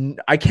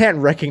I can't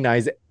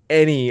recognize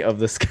any of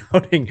the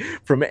scouting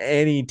from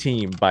any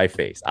team by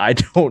face. I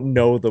don't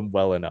know them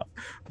well enough.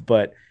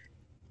 But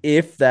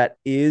if that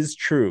is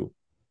true,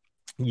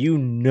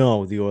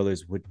 the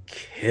Oilers would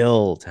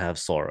kill to have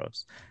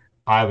Soros.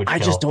 I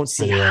just don't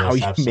see how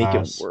you make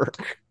it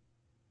work.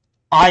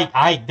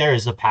 There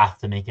is a path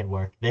to make it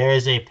work. There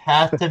is a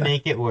path to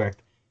make it work.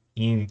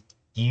 You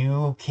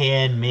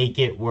can make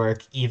it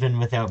work even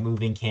without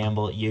moving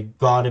Campbell. You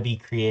got to be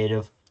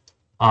creative.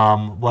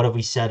 What have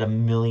we said a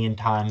million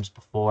times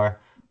before?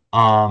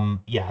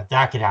 Yeah,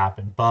 that could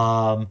happen.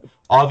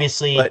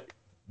 Obviously, but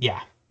yeah.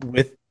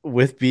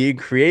 With being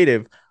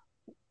creative,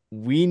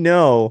 we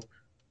know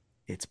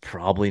it's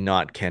probably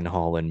not Ken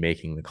Holland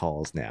making the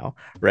calls now,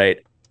 right?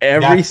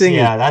 Everything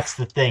that's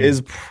the thing.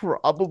 Is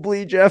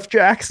probably Jeff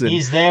Jackson.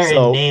 He's there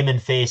in name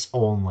and face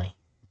only.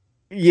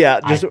 Yeah,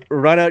 just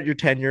run out your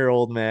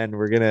 10-year-old man.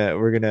 We're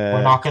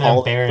not gonna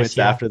embarrass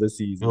you after the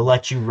season. We'll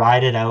let you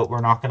ride it out.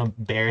 We're not gonna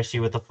embarrass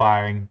you with the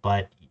firing,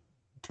 but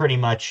pretty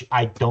much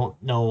I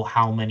don't know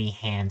how many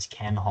hands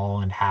Ken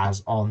Holland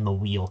has on the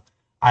wheel.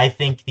 I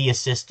think the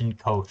assistant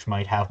coach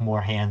might have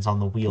more hands on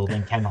the wheel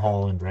than Ken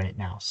Holland right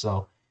now.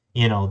 So,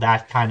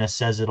 that kind of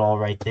says it all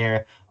right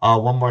there.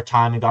 One more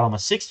time, we got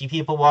almost 60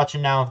 people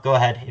watching now. Go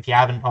ahead. If you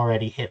haven't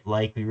already, hit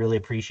like. We really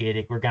appreciate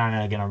it. We're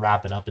gonna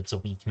wrap it up. It's a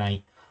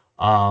weeknight.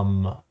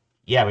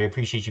 Yeah, we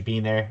appreciate you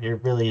being there. There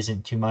really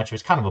isn't too much. It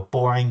was kind of a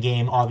boring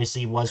game.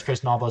 Obviously, it was Chris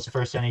Knoblauch's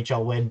first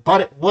NHL win,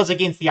 but it was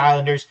against the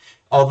Islanders.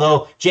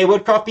 Although Jay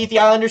Woodcroft beat the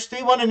Islanders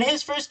 3-1 in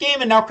his first game,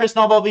 and now Chris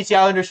Knoblauch beats the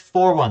Islanders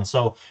 4-1.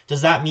 So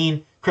does that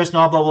mean Chris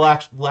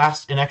Knoblauch will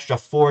last an extra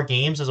 4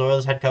 games as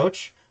Oilers head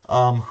coach?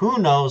 Who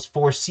knows?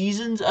 4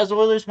 seasons as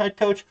Oilers head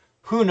coach?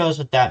 Who knows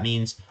what that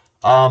means?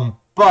 Yeah,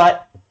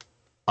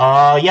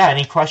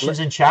 any questions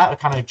in chat? We'll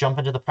kind of jump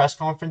into the press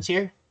conference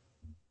here.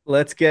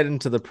 Let's get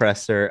into the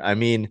presser. I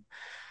mean,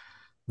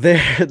 the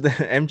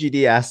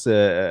MGD asked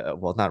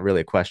well, not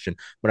really a question,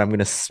 but I'm going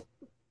to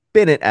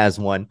spin it as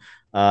one.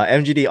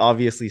 MGD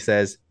obviously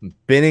says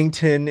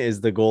Binnington is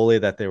the goalie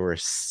that they were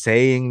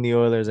saying the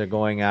Oilers are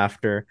going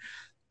after.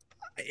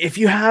 If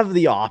you have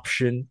the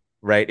option,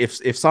 right?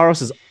 If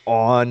Saros is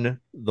on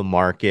the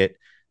market,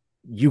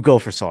 you go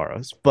for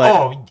Saros.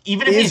 But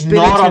even if he's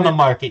not on the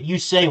market, you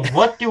say,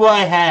 what do I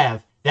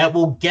have that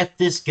will get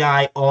this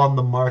guy on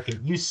the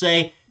market? You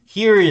say,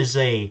 here is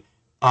a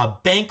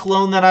bank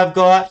loan that I've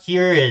got.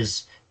 Here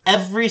is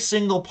every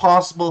single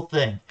possible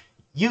thing.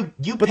 You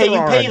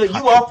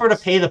offer to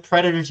pay the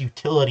Predators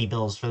utility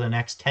bills for the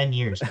next 10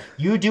 years.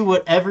 You do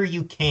whatever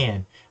you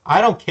can.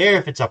 I don't care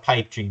if it's a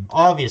pipe dream.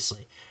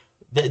 Obviously,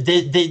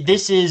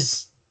 this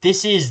is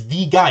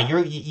the guy.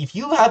 If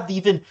you have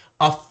even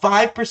a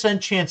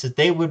 5% chance that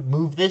they would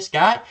move this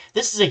guy,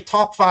 this is a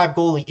top 5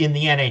 goalie in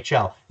the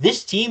NHL.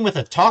 This team with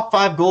a top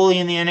 5 goalie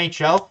in the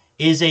NHL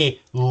is a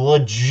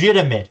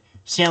legitimate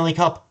Stanley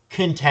Cup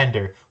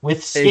contender.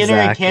 With Skinner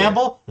and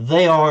Campbell,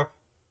 they are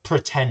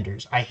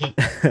pretenders. I hate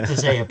to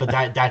say it, but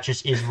that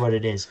just is what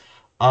it is.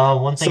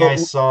 One thing I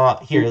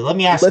saw here. Let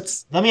me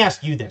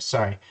ask you this.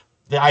 Sorry,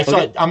 I'm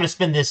going to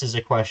spin this as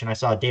a question. I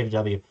saw David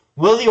W.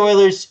 Will the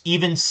Oilers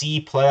even see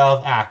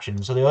playoff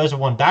action? So the Oilers have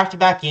won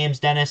back-to-back games,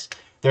 Dennis.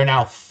 They're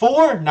now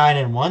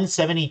 4-9-1,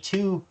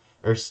 72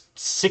 or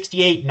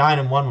 68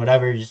 9-1,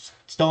 whatever. Is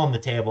still on the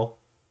table.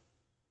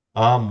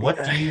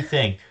 What do you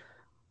think?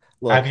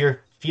 Look, have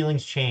your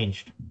feelings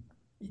changed?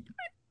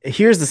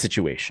 here's the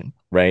situation,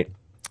 right?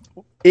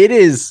 It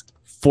is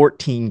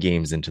 14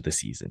 games into the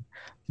season.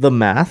 The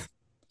math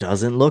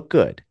doesn't look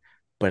good,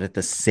 but at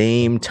the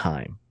same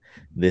time,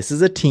 this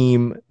is a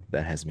team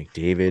that has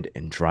McDavid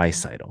and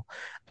Draisaitl.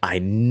 I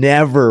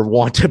never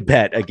want to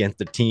bet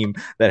against a team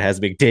that has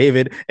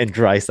McDavid and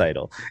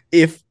Draisaitl.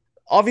 If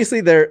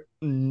obviously they're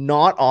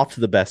not off to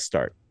the best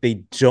start, they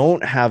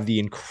don't have the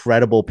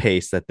incredible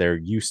pace that they're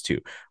used to.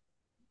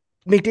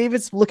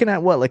 McDavid's looking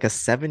at what, like a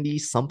 70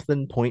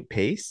 something point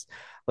pace,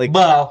 like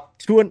Well,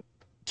 to an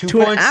 2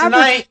 points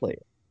tonight.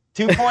 player.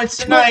 2 points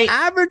To an tonight.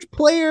 average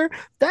player,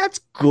 that's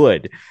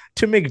good.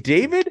 To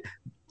McDavid,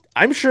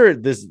 I'm sure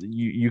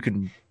you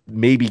can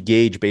maybe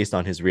gauge based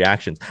on his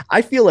reactions.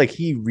 I feel like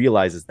he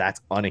realizes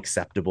that's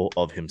unacceptable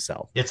of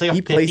himself. It's like a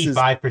He places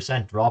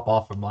 55% drop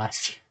off from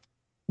last year.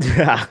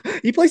 yeah,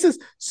 he places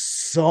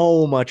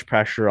so much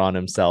pressure on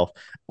himself.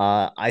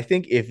 I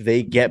think if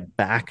they get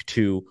back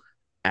to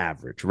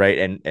average,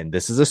 right, and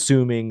this is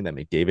assuming that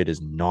McDavid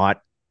is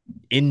not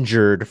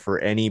injured for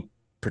any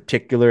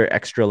particular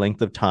extra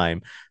length of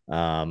time,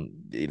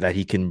 that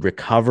he can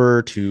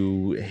recover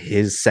to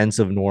his sense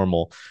of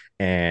normal,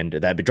 and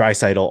that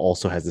Draisaitl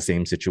also has the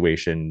same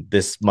situation.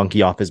 This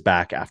monkey off his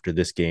back after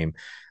this game.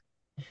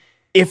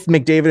 If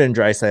McDavid and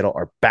Draisaitl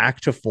are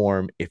back to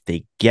form, if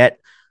they get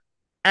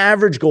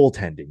average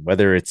goaltending,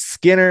 whether it's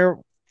Skinner,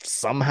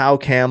 somehow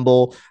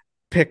Campbell,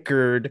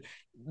 Pickard,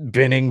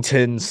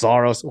 Binnington,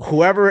 Soros,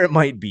 whoever it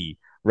might be,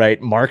 right?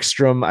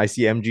 Markstrom, I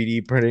see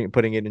MGD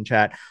putting it in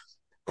chat.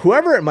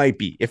 Whoever it might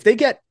be, if they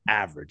get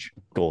average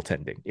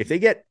goaltending, if they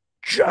get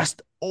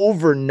just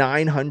over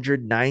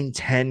 900,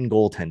 910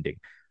 goaltending,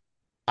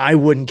 I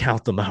wouldn't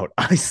count them out.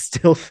 I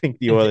still think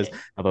the Oilers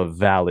have a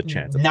valid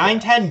chance.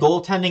 9-10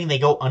 goaltending, they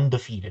go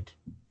undefeated.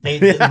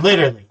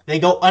 Literally, they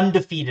go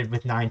undefeated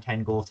with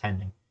 9-10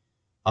 goaltending.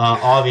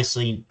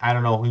 Obviously, I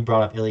don't know who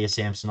brought up Ilya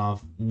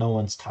Samsonov. No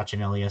one's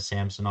touching Ilya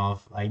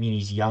Samsonov. I mean,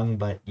 he's young,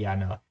 but yeah,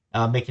 no.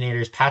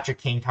 Mackinators, Patrick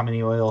Kane coming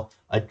to Oil,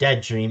 a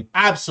dead dream.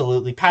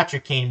 Absolutely,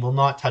 Patrick Kane will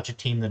not touch a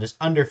team that is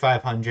under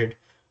 500.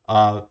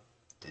 And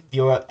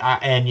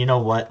you know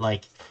what?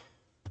 Like,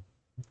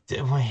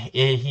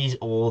 he's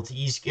old.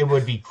 It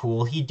would be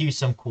cool. He'd do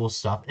some cool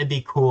stuff. It'd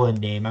be cool in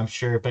name, I'm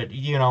sure. But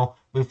you know,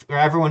 for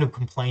everyone who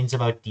complains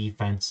about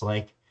defense,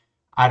 like,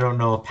 I don't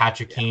know if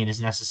Patrick Kane is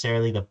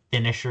necessarily the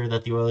finisher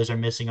that the Oilers are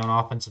missing on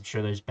offense. I'm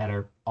sure there's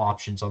better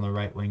options on the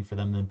right wing for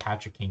them than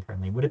Patrick Kane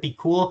currently. Would it be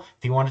cool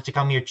if he wanted to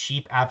come here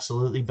cheap?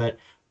 Absolutely, but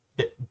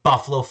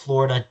Buffalo,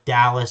 Florida,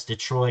 Dallas,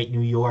 Detroit,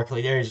 New York,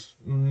 like, there's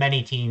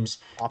many teams.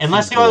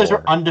 Unless the Oilers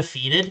are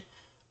undefeated,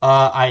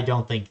 I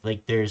don't think,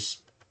 like,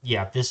 there's,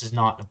 yeah, this is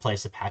not a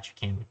place that Patrick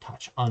Kane would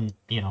touch.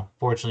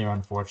 Fortunately or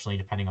unfortunately,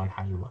 depending on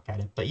how you look at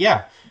it. But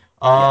yeah,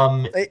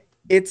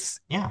 it's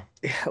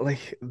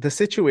like the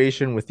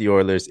situation with the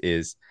Oilers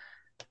is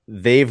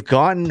they've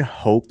gotten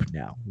hope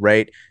now,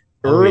 right?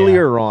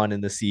 Earlier on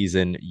in the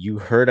season, you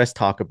heard us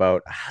talk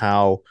about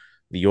how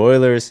the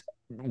Oilers,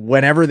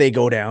 whenever they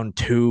go down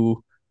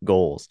 2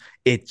 goals,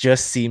 it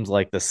just seems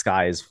like the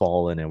sky is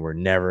fallen and we're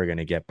never going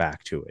to get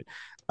back to it.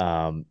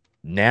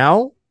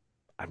 Now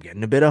I'm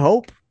getting a bit of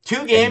hope.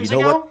 2 games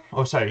ago?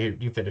 Oh, sorry,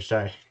 you finished.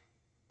 Sorry.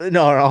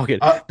 No, all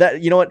good.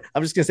 You know what?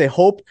 I'm just gonna say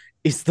hope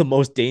is the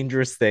most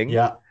dangerous thing.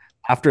 Yeah.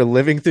 After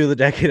living through the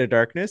decade of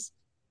darkness,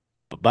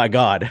 but by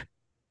God,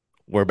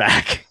 we're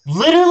back.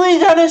 Literally,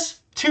 Dennis,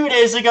 2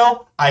 days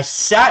ago, I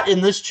sat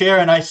in this chair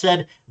and I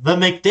said, the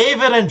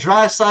McDavid and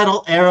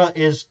Draisaitl era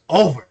is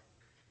over.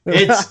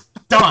 It's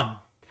done.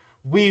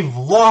 We've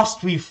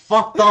lost. We've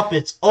fucked up.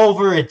 It's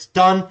over. It's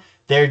done.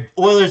 Their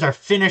Oilers are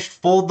finished.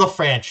 Fold the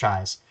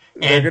franchise.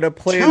 They're gonna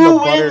play 2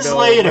 wins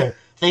later,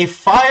 they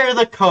fire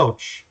the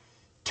coach.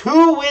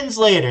 2 wins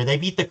later, they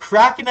beat the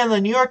Kraken and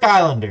the New York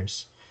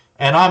Islanders.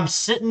 And I'm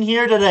sitting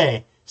here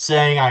today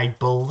saying I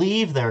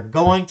believe they're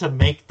going to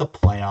make the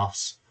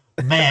playoffs.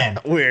 Man.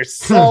 We're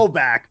so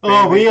back, baby.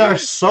 Oh, we are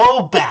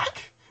so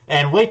back.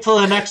 And wait till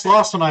the next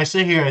loss when I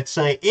sit here and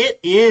say, it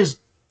is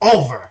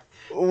over.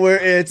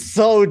 It's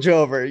so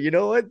over. You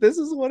know what? This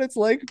is what it's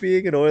like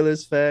being an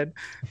Oilers fan.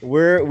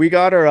 We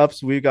got our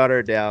ups, we got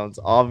our downs.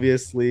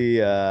 Obviously,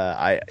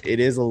 it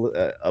is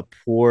a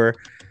poor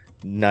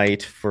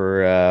night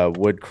for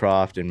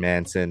Woodcroft and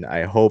Manson.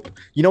 I hope,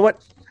 you know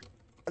what?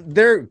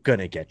 They're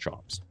gonna get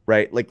jobs,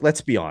 right? Like,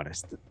 let's be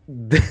honest.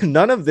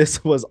 None of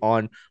this was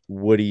on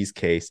Woody's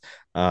case.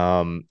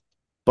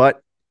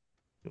 But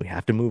we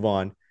have to move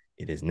on.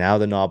 It is now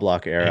the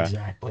Knobloch era.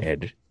 Exactly.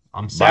 And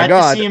I'm sad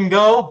to see him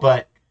go,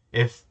 but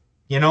if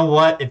you know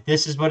what, if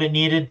this is what it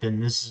needed, then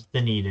this is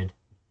the needed.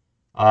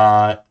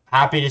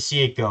 Happy to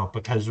see it go,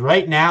 because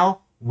right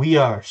now we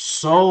are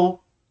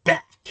so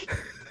back.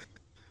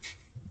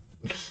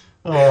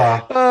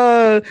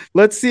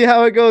 Let's see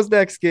how it goes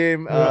next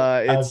game.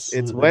 It's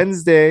Absolutely.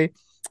 Wednesday,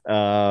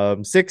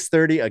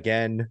 6:30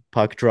 again.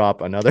 Puck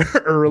drop, another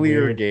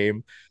earlier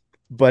game.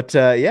 But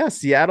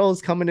Seattle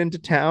is coming into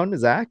town.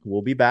 Zach,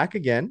 we'll be back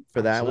again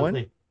for that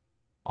one.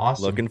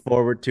 Awesome. Looking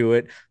forward to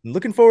it.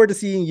 Looking forward to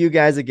seeing you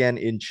guys again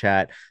in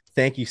chat.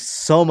 Thank you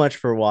so much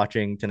for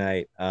watching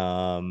tonight.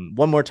 One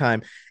more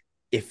time,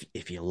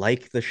 if you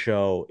like the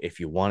show, if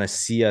you want to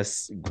see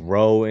us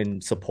grow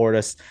and support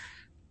us,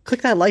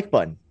 click that like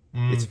button.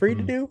 It's free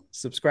to do.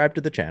 Subscribe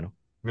to the channel.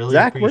 Really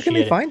Zach, where can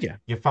they appreciate it. find you?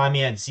 You find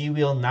me at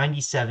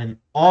ZWheel97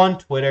 on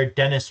Twitter.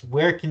 Dennis,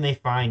 where can they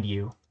find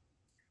you?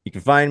 You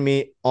can find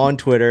me on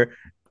Twitter,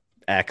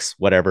 X,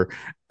 whatever,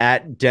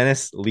 at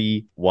Dennis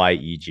Lee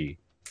YEG.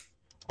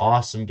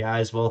 Awesome,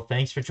 guys. Well,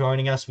 thanks for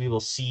joining us. We will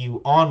see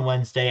you on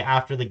Wednesday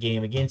after the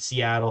game against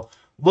Seattle.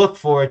 Look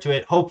forward to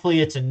it.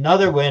 Hopefully it's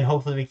another win.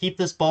 Hopefully we keep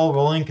this ball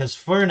rolling, because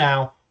for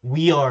now,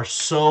 we are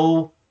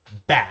so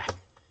back.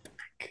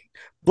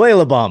 Play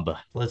La Bamba.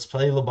 Let's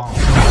play La Bamba.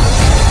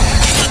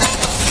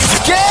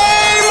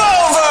 Game